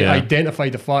definitely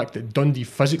identified the fact that Dundee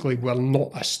physically were not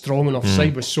a strong enough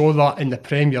side. We saw that in the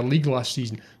Premier League last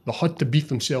season. They had to beef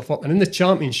themselves up, and in the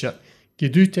Championship you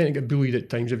do tend to get bullied at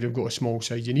times if you've got a small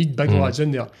side. You need big lads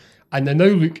in there, and they now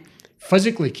look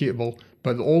physically capable,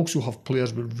 but they also have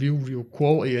players with real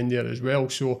quality in there as well.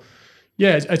 So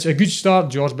yeah, it's a good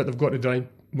start, George, but they've got to grind.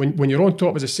 When you're on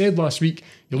top, as I said last week,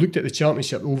 you looked at the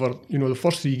Championship over the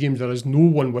first 3 games, there is no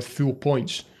one with full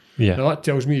points. Yeah. Now that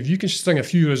tells me if you can string a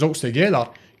few results together,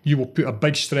 you will put a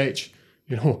big stretch.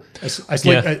 It's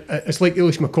like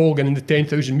Eilish McColgan in the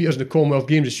 10,000 metres in the Commonwealth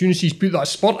Games. As soon as he's put that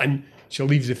spurt in, she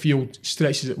leaves the field,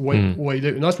 stretches it wide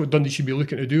out, and that's what Dundee should be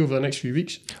looking to do over the next few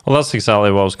weeks. Well, that's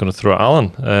exactly what I was going to throw at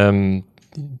Alan.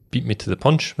 Beat me to the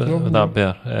punch with that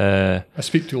bear. I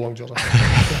speak too long, George.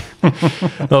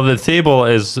 No, the table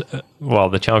is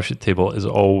the Championship table is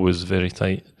always very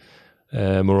tight.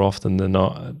 More often than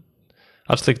not.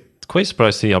 Actually, quite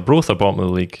surprised to see Arbroath are bottom of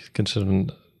the league, considering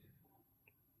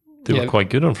they were quite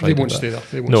good on Friday. They won't stay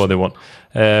there. They won't.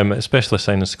 Especially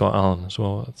signing Scott Allen as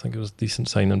well. I think it was a decent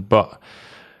signing. But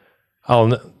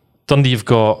Alan, Dundee have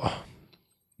got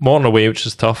Morton away, which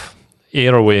is tough.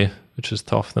 Ayr away, which is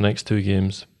tough, the next 2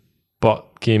 games.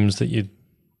 But games that you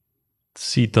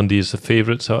see Dundee as the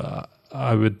favourites,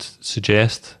 I would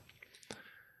suggest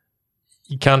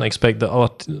you can't expect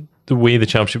that the way the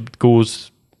championship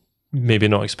goes, maybe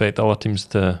not expect other teams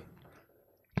to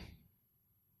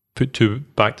put 2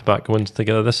 back-to-back wins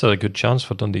together. This is a good chance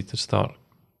for Dundee to start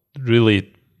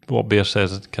really, what Bear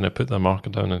says, is kind of put their marker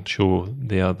down and show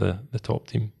they are the top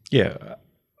team. Yeah.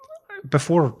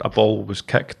 Before a ball was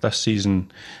kicked this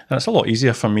season, and it's a lot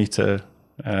easier for me to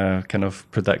kind of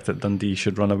predict that Dundee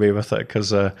should run away with it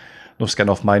because no skin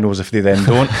off my nose if they then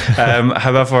don't.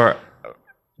 However,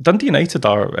 Dundee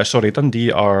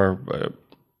are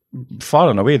far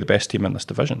and away the best team in this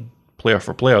division, player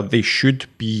for player. They should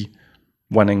be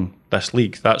winning this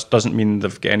league. That doesn't mean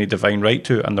they've got any divine right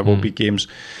to, and there will be games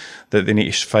that they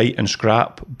need to fight and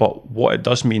scrap. But what it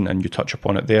does mean, and you touch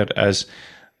upon it there, is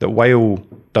that while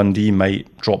Dundee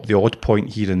might drop the odd point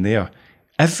here and there,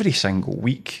 every single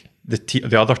week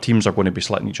the other teams are going to be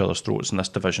slitting each other's throats in this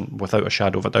division without a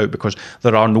shadow of a doubt, because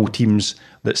there are no teams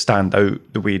that stand out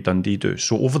the way Dundee do.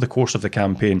 So over the course of the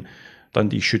campaign,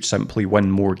 Dundee should simply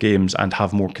win more games and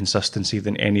have more consistency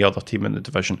than any other team in the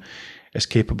division is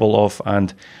capable of.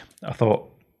 And I thought,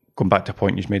 going back to a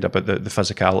point you made about the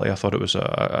physicality, I thought it was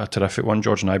a terrific one.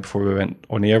 George and I, before we went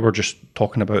on air, were just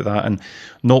talking about that. And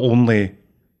not only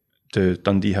do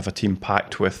Dundee have a team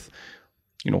packed with,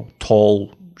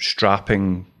 tall,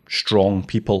 strapping, strong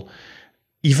people,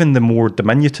 even the more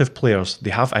diminutive players, they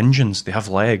have engines, they have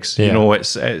legs. Yeah.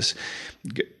 It's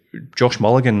Josh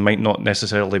Mulligan might not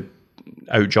necessarily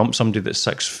outjump somebody that's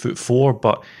 6'4",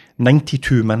 but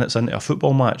 92 minutes into a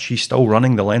football match, he's still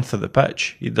running the length of the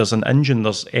pitch. There's an engine,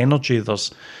 there's energy,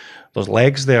 there's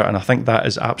legs there, and I think that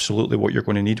is absolutely what you're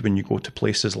going to need when you go to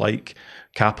places like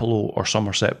Capello or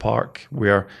Somerset Park,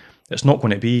 where it's not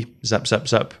going to be zip, zip,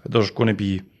 zip. You're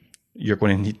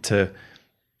going to need to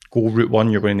go route one,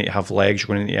 you're going to need to have legs,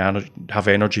 you're going to need to have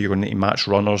energy, you're going to need to match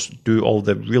runners, do all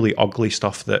the really ugly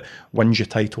stuff that wins you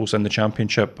titles in the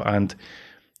Championship. And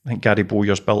I think Gary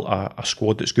Bowyer's built a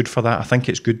squad that's good for that. I think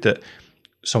it's good that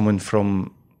someone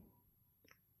from,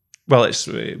 it's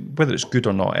whether it's good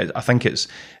or not, I think it's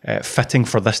fitting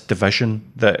for this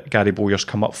division that Gary Bowyer's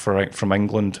come up from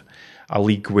England, a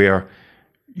league where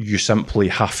you simply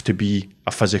have to be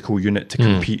a physical unit to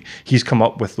compete. He's come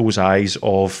up with those eyes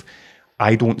of,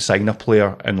 I don't sign a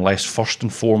player unless first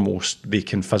and foremost they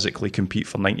can physically compete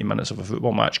for 90 minutes of a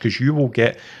football match, because you will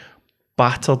get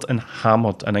battered and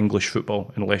hammered in English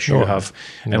football unless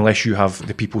you have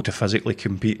the people to physically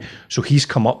compete. So he's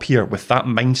come up here with that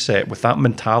mindset, with that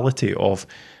mentality of,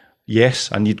 yes,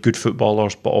 I need good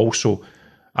footballers, but also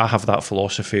I have that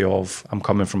philosophy of, I'm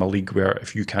coming from a league where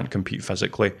if you can't compete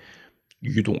physically,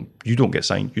 you don't get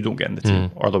signed, you don't get in the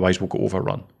team, or otherwise we'll get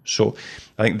overrun. So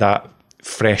I think that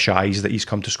fresh eyes that he's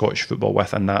come to Scottish football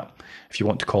with, and that, if you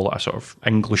want to call it a sort of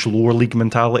English lower league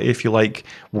mentality, if you like,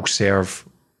 will serve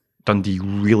Dundee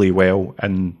really well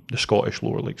in the Scottish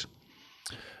lower leagues.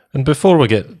 And before we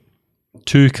get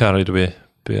too carried away,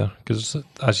 Bear, because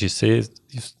as you say,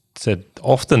 you've said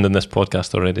often in this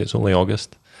podcast already, it's only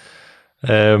August.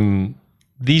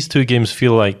 These 2 games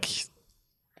feel like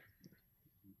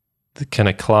the kind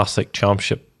of classic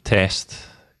Championship test,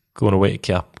 going away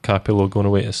to Capello, going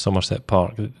away to Somerset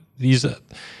Park.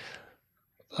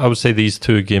 I would say these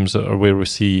 2 games are where we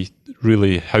see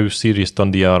really how serious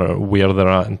Dundee are, or where they're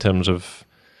at in terms of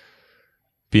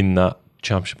being that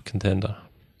Championship contender.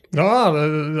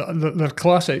 They're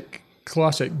classic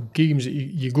games that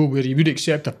you go where you would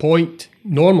accept a point.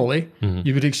 Normally,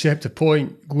 you would accept a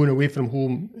point going away from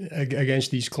home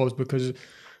against these clubs, because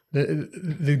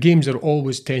the games are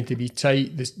always tend to be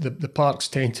tight. The parks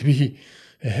tend to be,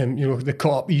 they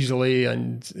cut up easily,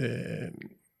 and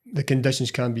the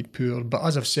conditions can be poor. But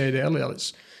as I've said earlier,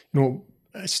 it's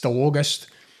still August.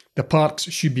 The parks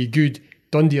should be good.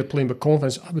 Dundee are playing with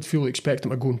confidence. I would fully expect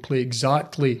them to go and play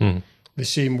exactly the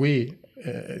same way,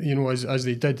 as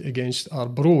they did against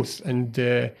Arbroath, and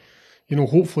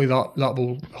hopefully that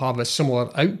will have a similar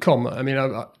outcome. I mean,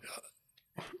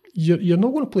 you're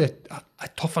not going to play a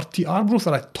tougher team. Arbroath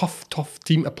are a tough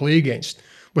team to play against.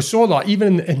 We saw that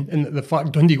even in the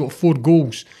fact Dundee got 4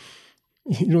 goals.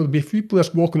 There'll be a few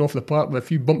players walking off the park with a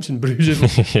few bumps and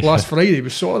bruises last Friday. We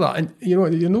saw that, and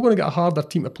you're not going to get a harder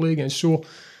team to play against. So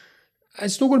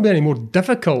it's not going to be any more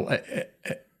difficult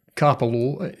at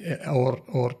Capello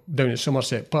or down at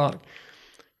Somerset Park.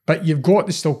 But you've got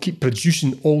to still keep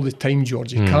producing all the time,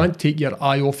 George. You can't take your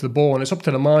eye off the ball, and it's up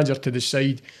to the manager to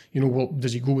decide, well,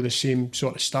 does he go with the same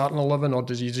sort of starting 11, or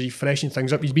does he freshen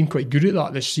things up? He's been quite good at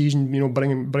that this season,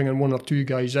 bringing one or two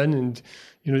guys in and,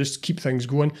 just keep things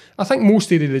going. I think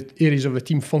most areas of the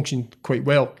team functioned quite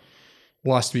well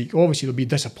last week. Obviously, they'll be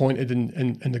disappointed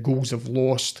in the goals they've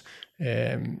lost,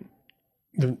 the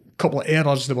couple of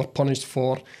errors they were punished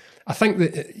for. I think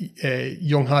that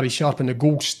young Harry Sharp in the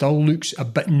goal still looks a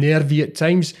bit nervy at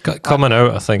times. Coming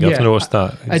out, I think I've noticed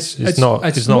that he's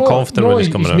not confident when he's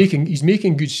coming out. He's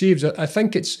making good saves. I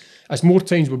think it's more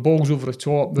times with balls over the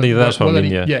top. That's what I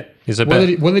mean. Yeah, he's a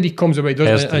bit whether he comes away,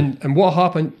 doesn't. And what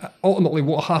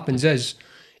happens is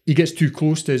he gets too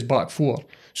close to his back four.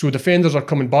 So defenders are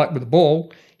coming back with the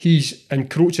ball. He's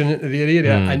encroaching into their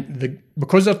area, and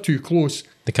because they're too close,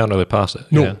 they can't really pass it.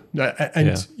 No,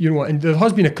 and there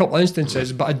has been a couple of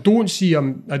instances, but I don't see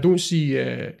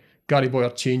Gary Boyer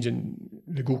changing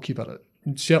the goalkeeper.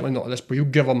 Certainly not at this, but he'll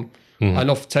give him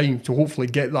enough time to hopefully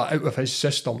get that out of his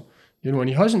system. And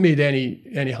he hasn't made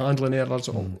any handling errors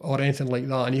or anything like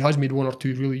that, and he has made one or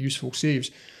two really useful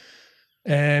saves.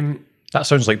 That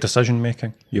sounds like decision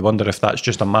making. You wonder if that's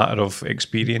just a matter of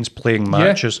experience, playing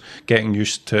matches, getting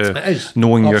used to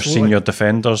knowing your senior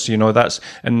defenders.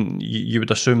 And you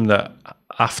would assume that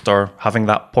after having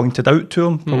that pointed out to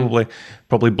him,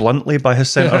 probably bluntly by his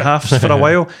centre halves for a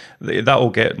while, that will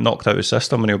get knocked out of his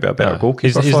system, and he'll be a better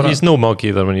goalkeeper. He's no mug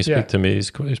either when you speak to me. He's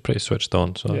pretty switched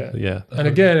on. So And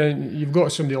again, you've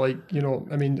got somebody like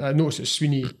I noticed that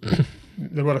Sweeney.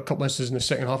 There were a couple of instances in the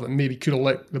second half that maybe could have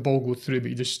let the ball go through,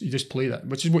 but you just played it,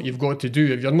 which is what you've got to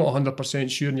do. If you're not 100%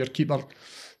 sure in your keeper,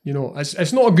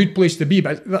 it's not a good place to be.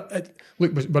 But look,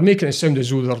 we're making it sound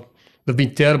as though they've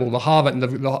been terrible. They haven't.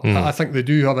 I think they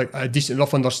do have a decent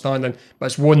enough understanding, but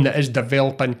it's one that is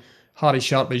developing. Harry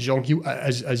Sharp is young.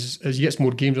 As he gets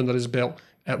more games under his belt,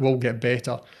 it will get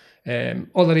better.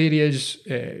 Other areas,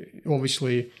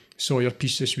 obviously, saw your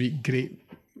piece this week. Great.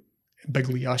 Big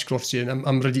Lee Ashcroft saying,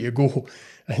 I'm ready to go.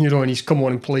 And he's come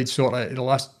on and played sort of the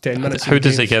last 10 minutes. How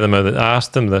does he get them out? I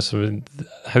asked him this.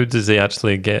 How does he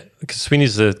actually get... Because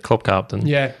Sweeney's the club captain.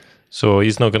 Yeah. So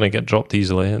he's not going to get dropped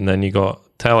easily. And then you got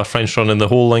Tyler French running the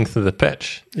whole length of the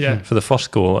pitch for the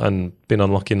first goal and being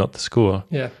unlucky not to score.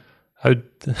 Yeah. How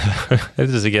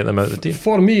does he get them out of the team?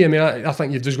 For me, I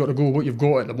think you've just got to go with what you've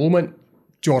got at the moment,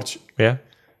 George. Yeah.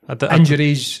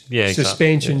 Injuries,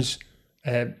 suspensions...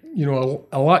 a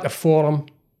lack of form.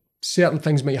 Certain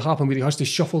things might happen where he has to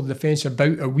shuffle the defence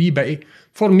about a wee bit.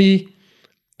 For me,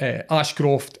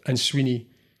 Ashcroft and Sweeney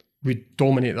would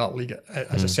dominate that league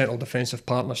as a central defensive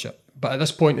partnership. But at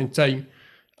this point in time,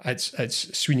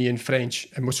 it's Sweeney and French,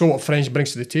 and we saw what French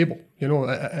brings to the table,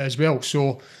 as well.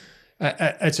 So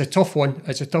it's a tough one.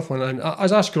 And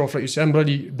as Ashcroft, like you said, I'm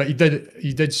ready. But he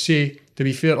did say, to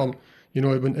be fair to him,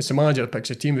 when it's a manager that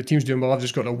picks a team, the team's doing well. I've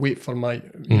just got to wait for my,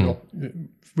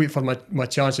 my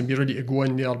chance and be ready to go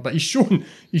in there. But he's shown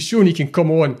he can come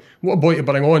on. What a boy to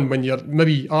bring on when you're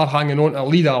maybe are hanging on to a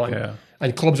lead, Alan,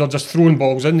 and clubs are just throwing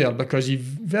balls in there because he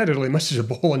very rarely misses a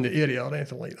ball in the area or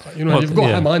anything like that. You've got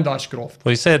him and Ashcroft.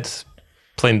 Well, he said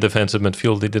playing defensive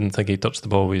midfield, he didn't think he touched the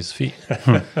ball with his feet.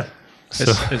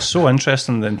 It's so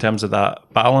interesting in terms of that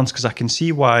balance, because I can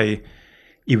see why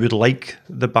he would like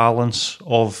the balance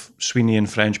of Sweeney and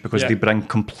French, because they bring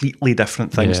completely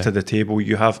different things to the table.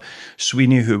 You have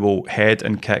Sweeney, who will head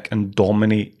and kick and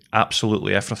dominate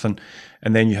absolutely everything.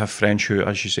 And then you have French, who,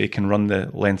 as you say, can run the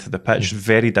length of the pitch.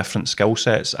 Very different skill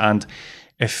sets. And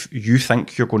if you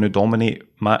think you're going to dominate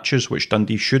matches, which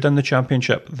Dundee should in the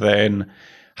Championship, then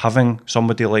having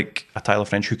somebody like a Tyler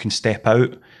French who can step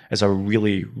out is a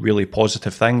really, really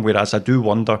positive thing. Whereas I do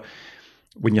wonder,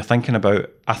 when you're thinking about,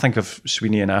 I think of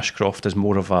Sweeney and Ashcroft as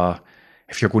more of a,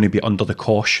 if you're going to be under the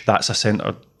cosh, that's a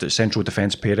central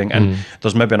defence pairing. And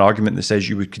there's maybe an argument that says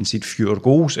you would concede fewer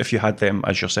goals if you had them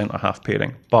as your centre-half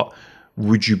pairing. But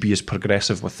would you be as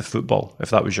progressive with the football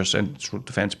if that was your central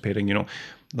defence pairing?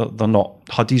 They're not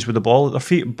huddies with the ball at their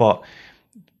feet, but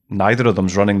neither of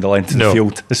them's running the length of the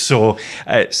field. So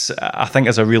I think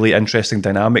it's a really interesting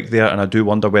dynamic there, and I do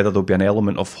wonder whether there'll be an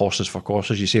element of horses for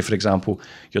courses. You say, for example,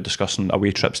 you're discussing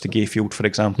away trips to Gayfield, for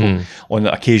example. On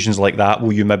occasions like that,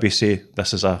 will you maybe say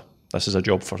this is a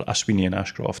job for a Sweeney and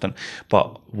Ashcroft?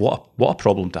 But what a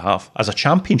problem to have as a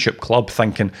Championship club,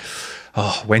 thinking,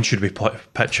 when should we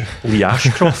pitch Lee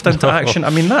Ashcroft into action? I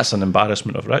mean, that's an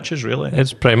embarrassment of riches, really.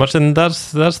 It's pretty much, and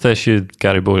that's the issue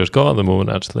Gary Bowyer's got at the moment,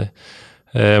 actually.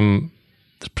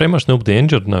 There's pretty much nobody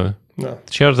injured now. No.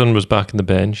 Sheridan was back in the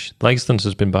bench. Legzdins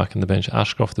has been back in the bench.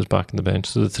 Ashcroft is back in the bench.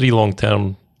 So the three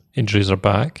long-term injuries are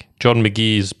back. Jordan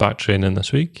McGee is back training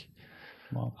this week.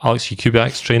 Wow. Alex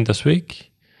Jakubak's trained this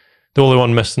week. The only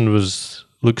one missing was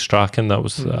Luke Strachan. That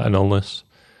was an illness.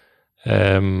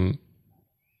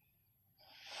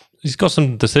 He's got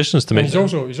some decisions to make. He's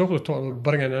also talking about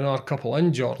bringing in another couple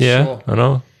in, George. Yeah, so I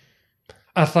know.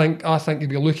 I think you'd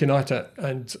be looking at it,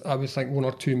 and I would think one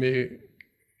or two may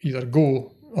either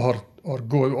go or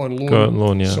go out on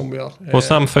loan, somewhere. Well,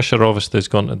 Sam Fisher obviously has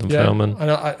gone to Dunfermline.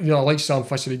 And I like Sam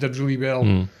Fisher. He did really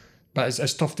well, but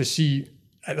it's tough to see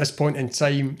at this point in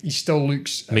time. He still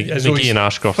looks McGee and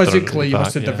Ashcroft physically he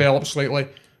has to develop slightly.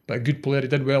 But a good player, he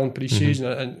did well in pre-season,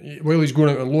 and while he's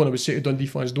going out on loan, I would say to Dundee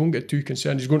fans, don't get too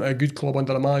concerned. He's going to a good club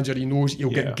under a manager. He knows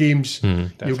he'll get games.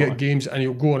 He'll get games, and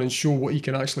he'll go on and show what he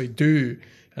can actually do.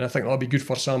 And I think that'll be good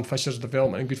for Sam Fisher's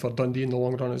development and good for Dundee in the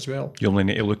long run as well. You only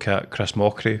need to look at Chris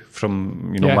Mockery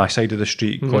from my side of the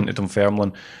street, going to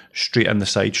Dunfermline, straight in the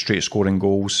side, straight scoring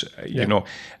goals. You know,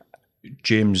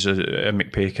 James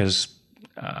McPake is.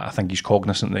 I think he's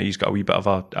cognizant that he's got a wee bit of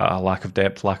a lack of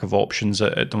depth, lack of options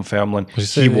at Dunfermline.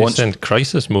 He wants in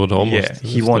crisis mode almost. Yeah,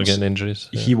 he wants getting injuries.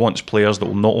 Yeah. He wants players that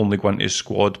will not only go into his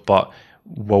squad but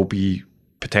will be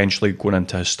potentially going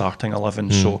into his starting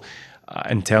 11. So,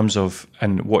 in terms of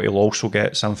and what he'll also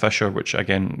get, Sam Fisher, which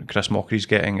again Chris Mockery's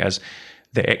getting, is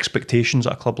the expectations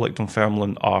at a club like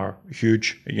Dunfermline are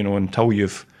huge. You know, until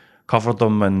you've covered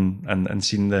them and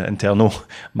seen the internal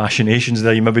machinations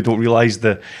there, you maybe don't realise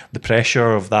the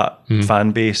pressure of that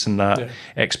fan base and that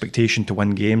expectation to win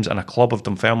games. And a club of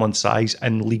Dunfermline size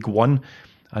in League One,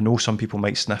 I know some people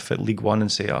might sniff at League One and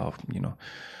say,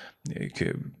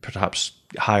 perhaps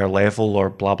higher level or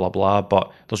blah blah blah,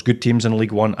 but there's good teams in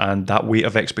League One, and that weight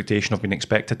of expectation of being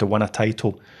expected to win a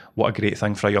title, what a great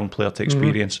thing for a young player to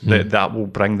experience. That will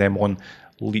bring them on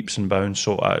leaps and bounds.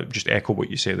 So I just echo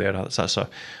what you say there. That's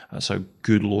a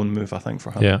good loan move, I think, for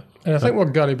him. Yeah, and I think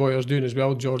what Gary Boyer's doing as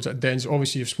well, George, at Dens.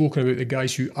 Obviously, you've spoken about the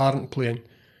guys who aren't playing.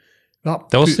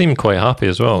 They all seem quite happy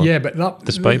as well. Yeah, but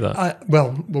despite that,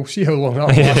 we'll see how long that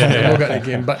lasts. We'll get the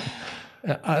game, but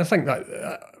I think that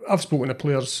I've spoken to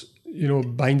players,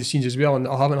 behind the scenes as well, and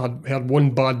I haven't heard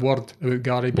one bad word about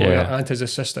Gary Boyer and his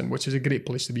assistant, which is a great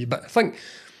place to be. But I think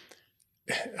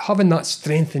having that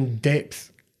strength and depth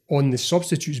on the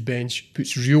substitutes bench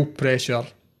puts real pressure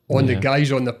on the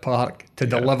guys on the park to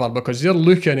deliver, because they're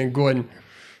looking and going,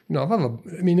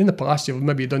 in the past you've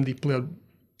maybe a Dundee player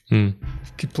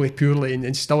could play poorly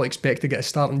and still expect to get a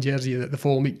starting jersey the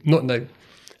following week. Not now.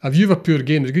 If you have a poor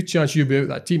game, there's a good chance you'll be out of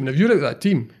that team. And if you're out of that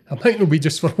team, it might not be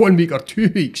just for 1 week or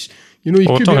 2 weeks. You could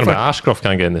we're talking about Ashcroft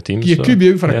can't get in the team. You could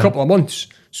be out for a couple of months.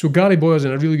 So Gary Boyer's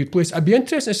in a really good place. I'd be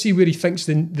interested to see where he thinks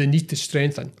they need to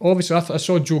strengthen. Obviously, I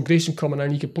saw Joe Grayson coming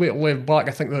in. He could play at left back.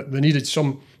 I think that they needed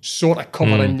some sort of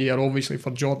cover in there, obviously,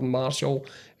 for Jordan Marshall.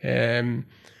 I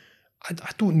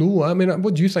don't know. I mean,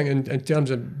 what do you think in terms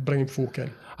of bringing folk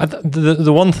in?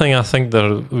 The one thing I think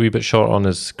they're a wee bit short on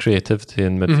is creativity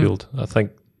in midfield. I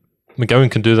think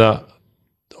McGowan can do that.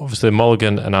 Obviously,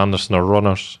 Mulligan and Anderson are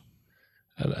runners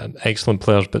and excellent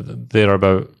players, but they're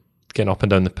about getting up and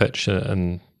down the pitch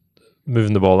and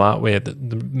moving the ball that way.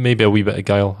 Maybe a wee bit of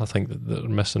guile, I think, that they're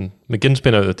missing. McGinn's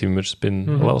been out of the team, which has been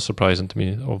a little surprising to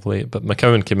me of late, but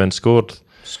McCowan came in, scored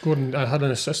and had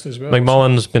an assist as well.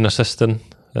 McMullen's been assisting.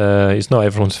 He's not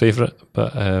everyone's favourite,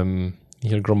 but you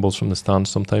hear grumbles from the stands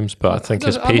sometimes, but I think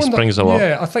his pace brings a lot.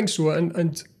 Yeah, I think so,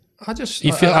 and I just...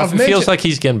 It feels like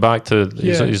he's getting back to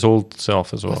his old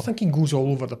self as well. I think he goes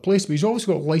all over the place, but he's always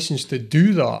got license to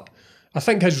do that. I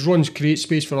think his runs create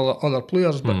space for other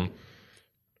players, but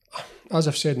as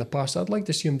I've said in the past, I'd like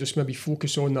to see him just maybe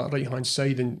focus on that right-hand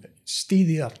side and stay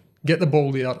there, get the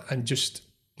ball there, and just...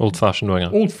 Old-fashioned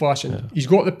winger. Old-fashioned. Yeah. He's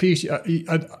got the pace. I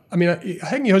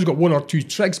think he has got one or two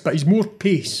tricks, but he's more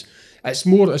pace. It's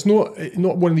not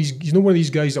one of these. He's not one of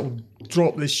these guys that will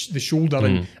drop the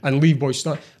shoulder and leave boys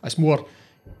stand. It's more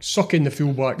suck in the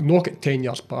fullback, knock it 10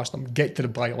 yards past them, get to the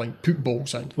byline, put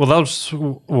balls in. Well, that was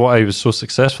why he was so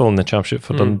successure in the championship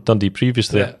for Dundee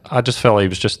previously. Yeah. I just felt he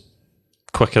was just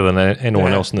quicker than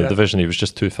anyone else in the division. He was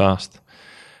just too fast.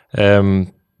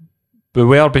 But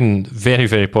we are being very,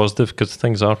 very positive, because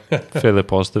things are fairly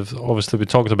positive. Obviously, we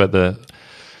talked about the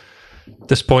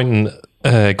disappointing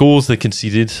goals they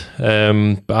conceded.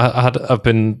 But I've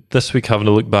been this week having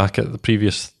a look back at the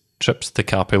previous trips to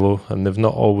Capello, and they've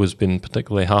not always been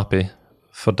particularly happy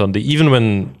for Dundee. Even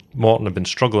when Morton have been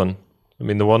struggling. I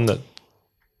mean, the one that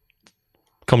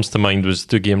comes to mind was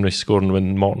Doug Amery scoring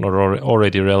when Morton are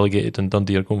already relegated and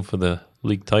Dundee are going for the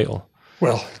league title.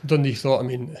 Well, Dundee thought,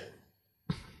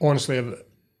 honestly,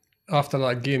 after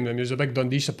that game, there was a big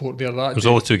Dundee support there that day. There was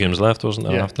only 2 games left, wasn't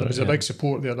there? Yeah, there was a big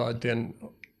support there that day, and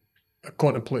I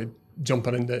contemplated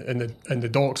jumper in the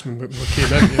docks when we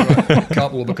came into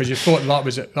Capello, because you thought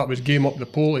that was game up the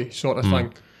poley sort of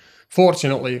thing.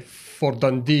 Fortunately for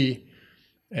Dundee,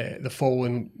 the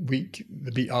following week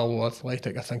they beat Alloa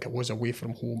Athletic. I think it was away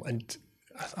from home, and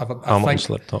Hamilton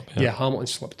slipped up. Yeah, Hamilton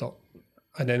slipped up,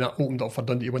 and then that opened up for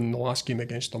Dundee to win the last game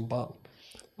against Dumbarton.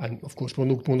 And of course, we'll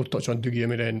not touch on Dougie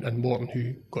Emery and Morton,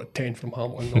 who got 10 from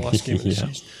Hamilton in the last game of the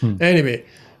season. Anyway,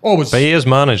 always. But he is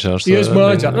manager. He is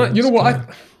manager. You know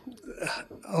what?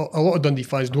 A lot of Dundee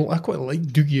fans don't. I quite like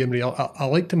Dougie Emery. I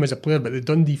liked him as a player, but the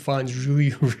Dundee fans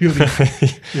really,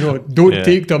 don't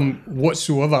take them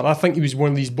whatsoever. I think he was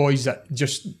one of these boys that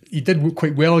he did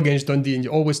quite well against Dundee, and you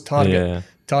always target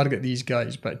these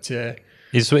guys. But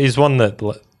he's one that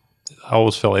I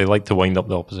always felt he liked to wind up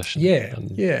the opposition.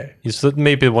 Yeah. He's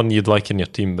maybe one you'd like in your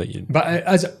team, but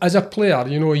as a player,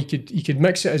 he could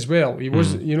mix it as well. He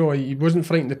was, he wasn't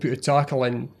frightened to put a tackle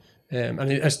in.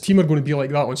 And his team are going to be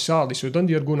like that on Saturday, so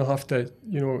Dundee are going to have to,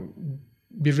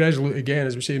 be resolute again,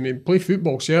 as we say. I mean, play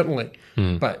football certainly,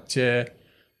 but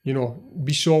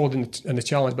be solid in the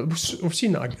challenge. But we've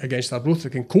seen that against Arbroath. They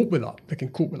can cope with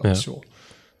that. So,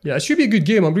 yeah, it should be a good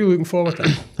game. I'm really looking forward to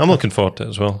it. I'm looking forward to it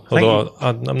as well. Although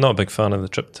I'm not a big fan of the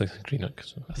trip to Greenock.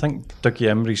 So. I think Dougie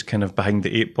Emery's kind of behind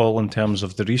the 8 ball in terms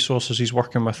of the resources he's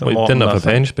working with. He didn't have a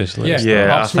bench, basically.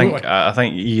 Yeah, I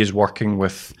think he is working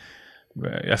with,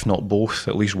 if not both,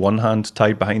 at least one hand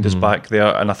tied behind his back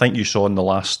there. And I think you saw in the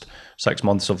last 6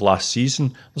 months of last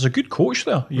season, there's a good coach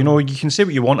there. You can say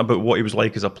what you want about what he was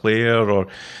like as a player, or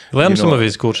learned some of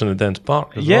his coaching in Dens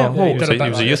Park. He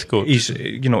was a youth coach.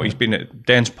 He's been at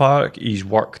Dens Park. He's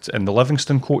worked in the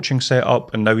Livingston coaching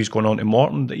setup, and now he's gone on to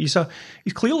Morton. He's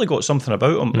clearly got something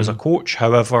about him as a coach.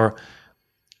 However,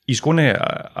 he's going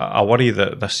to. I worry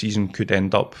that this season could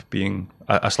end up being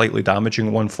a slightly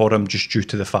damaging one for him, just due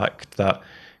to the fact that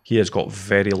he has got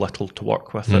very little to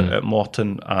work with at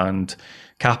Morton, and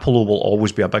Capello will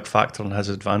always be a big factor in his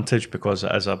advantage, because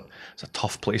it's a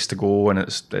tough place to go, and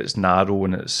it's narrow,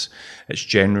 and it's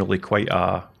generally quite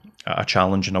a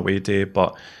challenging away day.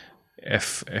 But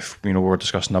if we were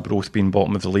discussing Arbroath being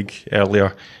bottom of the league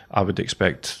earlier, I would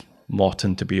expect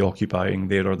Morton to be occupying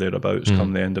there or thereabouts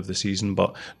come the end of the season,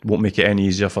 but won't make it any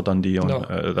easier for Dundee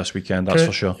this weekend, that's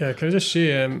for sure. Yeah, can I just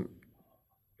say,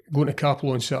 going to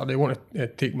Capello on Saturday, I want to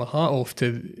take my hat off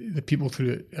to the people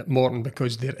through at Morton,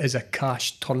 because there is a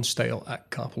cash turnstile at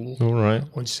Capello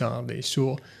on Saturday.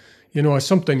 So, I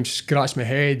sometimes scratch my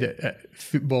head at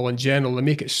football in general. They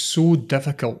make it so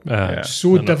difficult,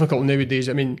 difficult nowadays.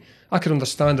 I mean, I can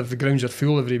understand if the grounds are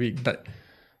full every week, but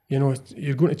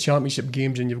you're going to championship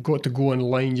games and you've got to go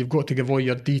online, you've got to give all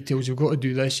your details, you've got to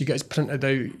do this, you get it printed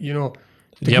out,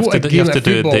 You have to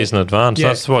do it days in advance. Yeah,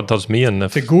 that's what does me in.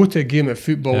 To go to a game of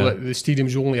football that the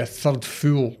stadium's only a third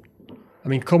full. I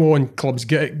mean, come on, clubs,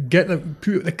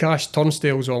 put the cash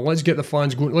turnstiles on. Let's get the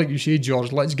fans going, like you say,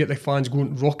 George. Let's get the fans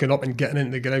going, rocking up and getting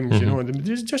into the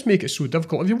grounds. Just make it so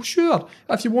difficult. If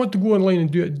you want to go online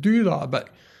and do that. But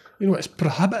it's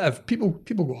prohibitive. People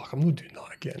go, I'm not doing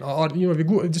that again. Or if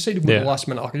you decide to go to the last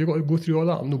minute, you've got to go through all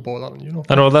that. I'm not bothering.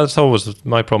 I know that's always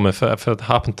my problem. If it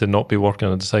happened to not be working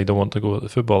and I decide I want to go to the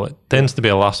football, it tends to be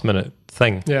a last minute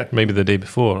thing. Yeah. Maybe the day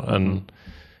before, and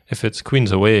if it's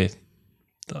Queen's away,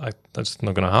 that's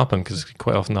not going to happen, because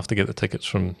quite often I have to get the tickets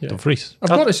from Dumfries.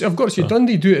 I've got to say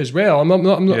Dundee do it as well. I'm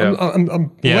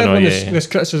leveling this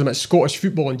criticism at Scottish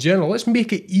football in general. Let's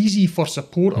make it easy for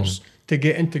supporters to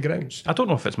get into grounds. I don't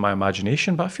know if it's my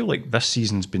imagination, but I feel like this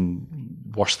season's been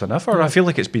worse than ever. I feel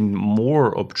like it's been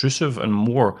more obtrusive and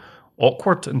more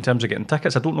awkward in terms of getting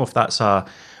tickets. I don't know if that's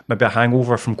maybe a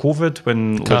hangover from COVID,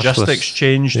 when logistics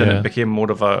changed and it became more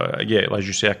of as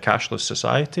you say, a cashless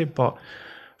society. But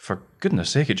for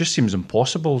goodness sake, it just seems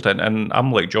impossible. And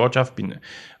I'm like George, I've been,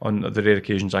 on the rare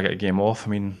occasions I get a game off, I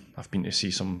mean, I've been to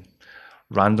see some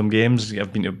random games.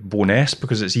 I've been to Bo'ness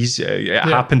because it's easy. It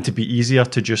happened to be easier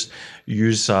to just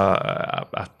use a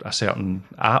certain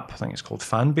app, I think it's called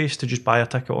Fanbase, to just buy a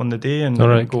ticket on the day and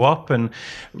go up, and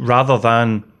rather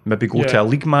than maybe go to a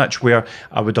league match where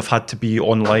I would have had to be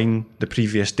online the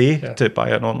previous day to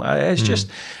buy it online. It's just,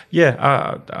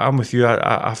 I'm with you.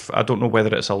 I don't know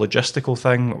whether it's a logistical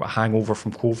thing, a hangover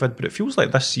from COVID, but it feels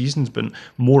like this season's been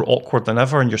more awkward than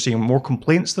ever, and you're seeing more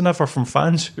complaints than ever from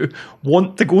fans who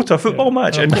want to go to a football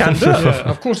match and can't do it.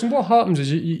 Yeah, of course. And what happens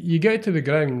is you get to the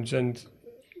grounds, and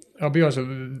I'll be honest,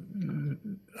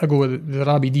 I go with the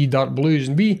Rabbie D Dark Blues,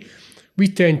 and we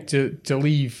tend to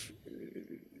leave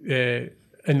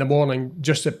in the morning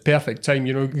just at perfect time.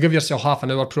 Give yourself half an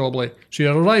hour probably. So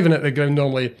you're arriving at the ground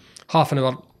normally half an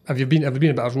hour. Have you been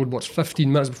about a road,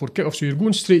 15 minutes before kickoff? So you're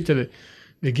going straight to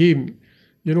the game.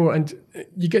 you know, and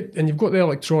you've got the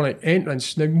electronic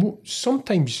entrance. Now,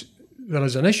 sometimes there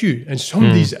is an issue and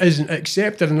somebody's isn't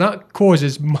accepted, and that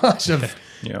causes massive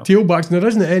tailbacks, and there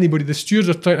isn't anybody. The stewards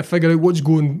are trying to figure out what's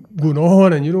going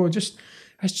on, and, you know, it's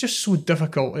just so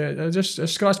difficult. I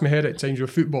scratch my head at times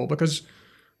with football because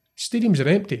stadiums are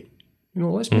empty. You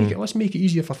know, let's make it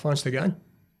easier for fans to get in.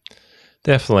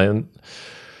 Definitely. And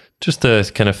just to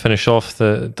kind of finish off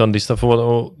the Dundee stuff,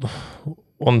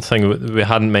 one thing we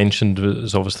hadn't mentioned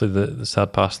was obviously the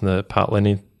sad passing of Pat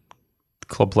Linney,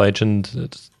 club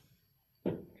legend.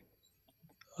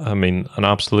 An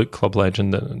absolute club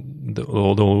legend. The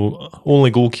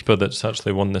only goalkeeper that's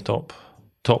actually won the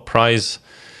top prize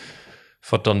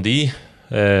for Dundee.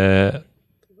 And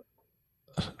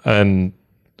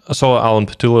I saw Alan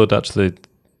Patullo had actually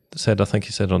said, I think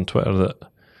he said on Twitter, that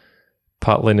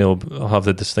Pat Linney will have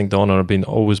the distinct honour of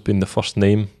always been the first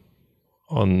name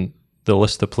on the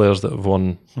list of players that have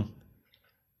won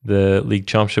the league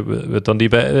championship with Dundee.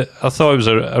 But I thought it was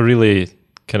a really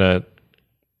kind of...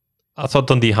 I thought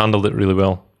Dundee handled it really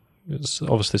well. It's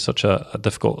obviously such a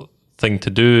difficult thing to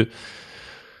do.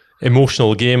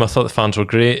 Emotional game. I thought the fans were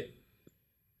great.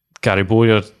 Gary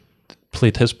Bowyer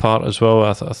played his part as well.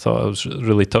 I thought it was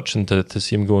really touching to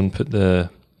see him go and put the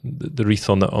wreath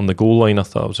on the goal line. I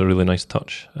thought it was a really nice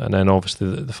touch. And then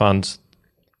obviously the fans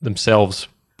themselves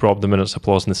brought up the minute's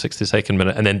applause in the 62nd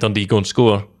minute, and then Dundee go and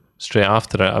score straight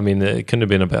after it. I mean, it couldn't have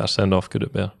been a better send-off, could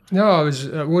it be? No,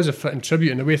 it was a fitting tribute,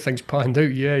 and the way things panned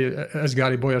out, as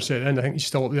Gary Bowyer said, and I think he's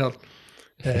still up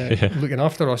there looking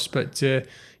after us. But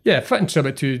fitting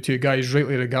tribute to a guy who's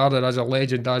rightly regarded as a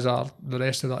legend, as are the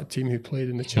rest of that team who played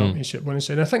in the championship winning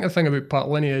side. And I think the thing about Pat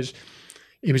Linney is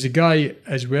he was a guy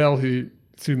as well who,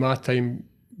 through my time,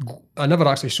 I never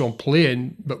actually saw him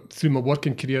playing, but through my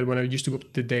working career, when I used to go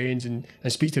up to Dens and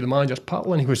speak to the managers, Pat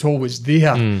Linney was always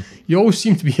there. He always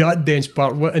seemed to be at Dens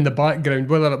Park in the background,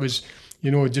 whether it was,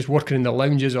 you know, just working in the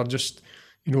lounges or just,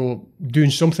 you know, doing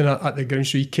something at the ground.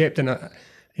 So he kept in a,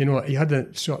 you know, he had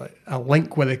a sort of a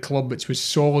link with the club which was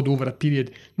solid over a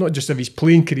period, not just of his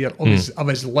playing career, of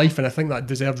his life, and I think that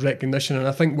deserved recognition. And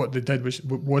I think what they did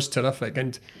was terrific.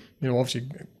 And, you know,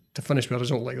 obviously, to finish with a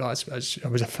result like that,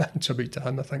 it was a fitting tribute to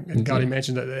him, I think. And Gary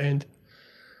mentioned it at the end.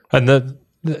 And the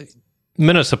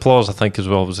minute's applause, I think, as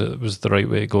well, was the right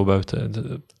way to go about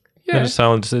it. Minute's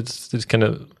silence, it's kind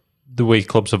of the way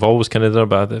clubs have always kind of done,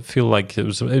 but I feel like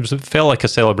it felt like a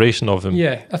celebration of him.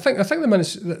 Yeah, I think the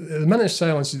minute's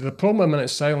silence. The problem with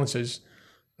minute's silence is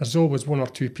there's always one or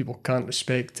two people can't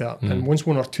respect that, and once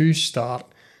one or two start,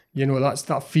 you know,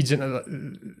 that feeds into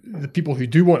the people who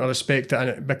do want to respect it,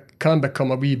 and it can become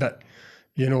a wee bit,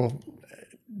 you know,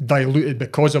 diluted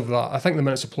because of that. I think the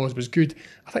minute's applause was good.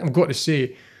 I think I've got to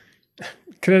say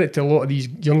credit to a lot of these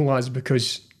young lads,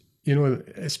 because, you know,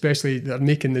 especially they're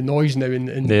making the noise now in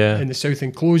the South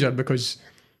Enclosure, because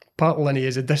Pat Linney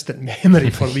is a distant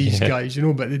memory for these guys, you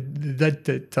know, but they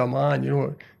did to a man, you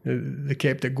know, they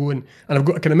kept it going.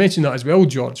 And can I mention that as well,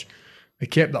 George? They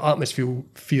kept the atmosphere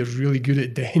really good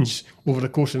at Dens over the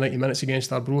course of 90 minutes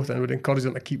against Arbroath, and I would encourage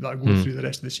them to keep that going through the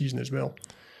rest of the season as well.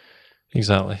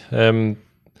 Exactly.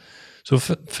 So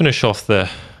finish off the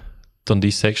Dundee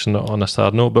section on a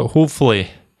sad note, but hopefully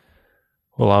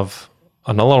we'll have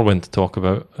another win to talk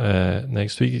about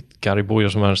next week. Gary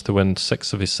Bowyer's managed to win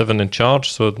 6 of his 7 in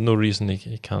charge, so no reason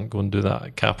he can't go and do that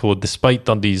at Cappielow, despite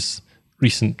Dundee's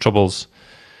recent troubles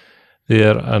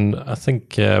there. And I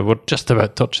think we're just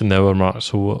about touching the hour mark,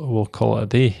 so we'll call it a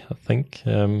day, I think.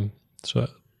 So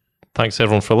thanks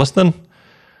everyone for listening,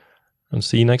 and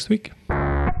see you next week.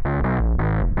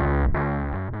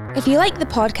 If you like the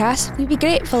podcast, we'd be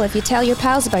grateful if you tell your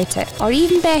pals about it, or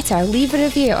even better, leave a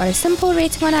review or a simple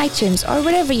rating on iTunes or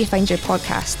wherever you find your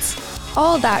podcasts.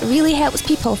 All that really helps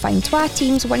people find Twa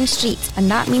Teams One Street,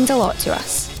 and that means a lot to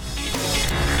us.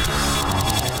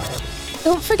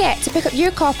 Don't forget to pick up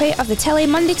your copy of The Tilly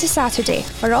Monday to Saturday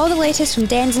for all the latest from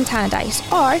Dens and Tannadice,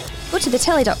 or go to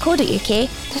thetilly.co.uk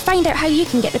to find out how you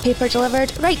can get the paper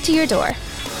delivered right to your door.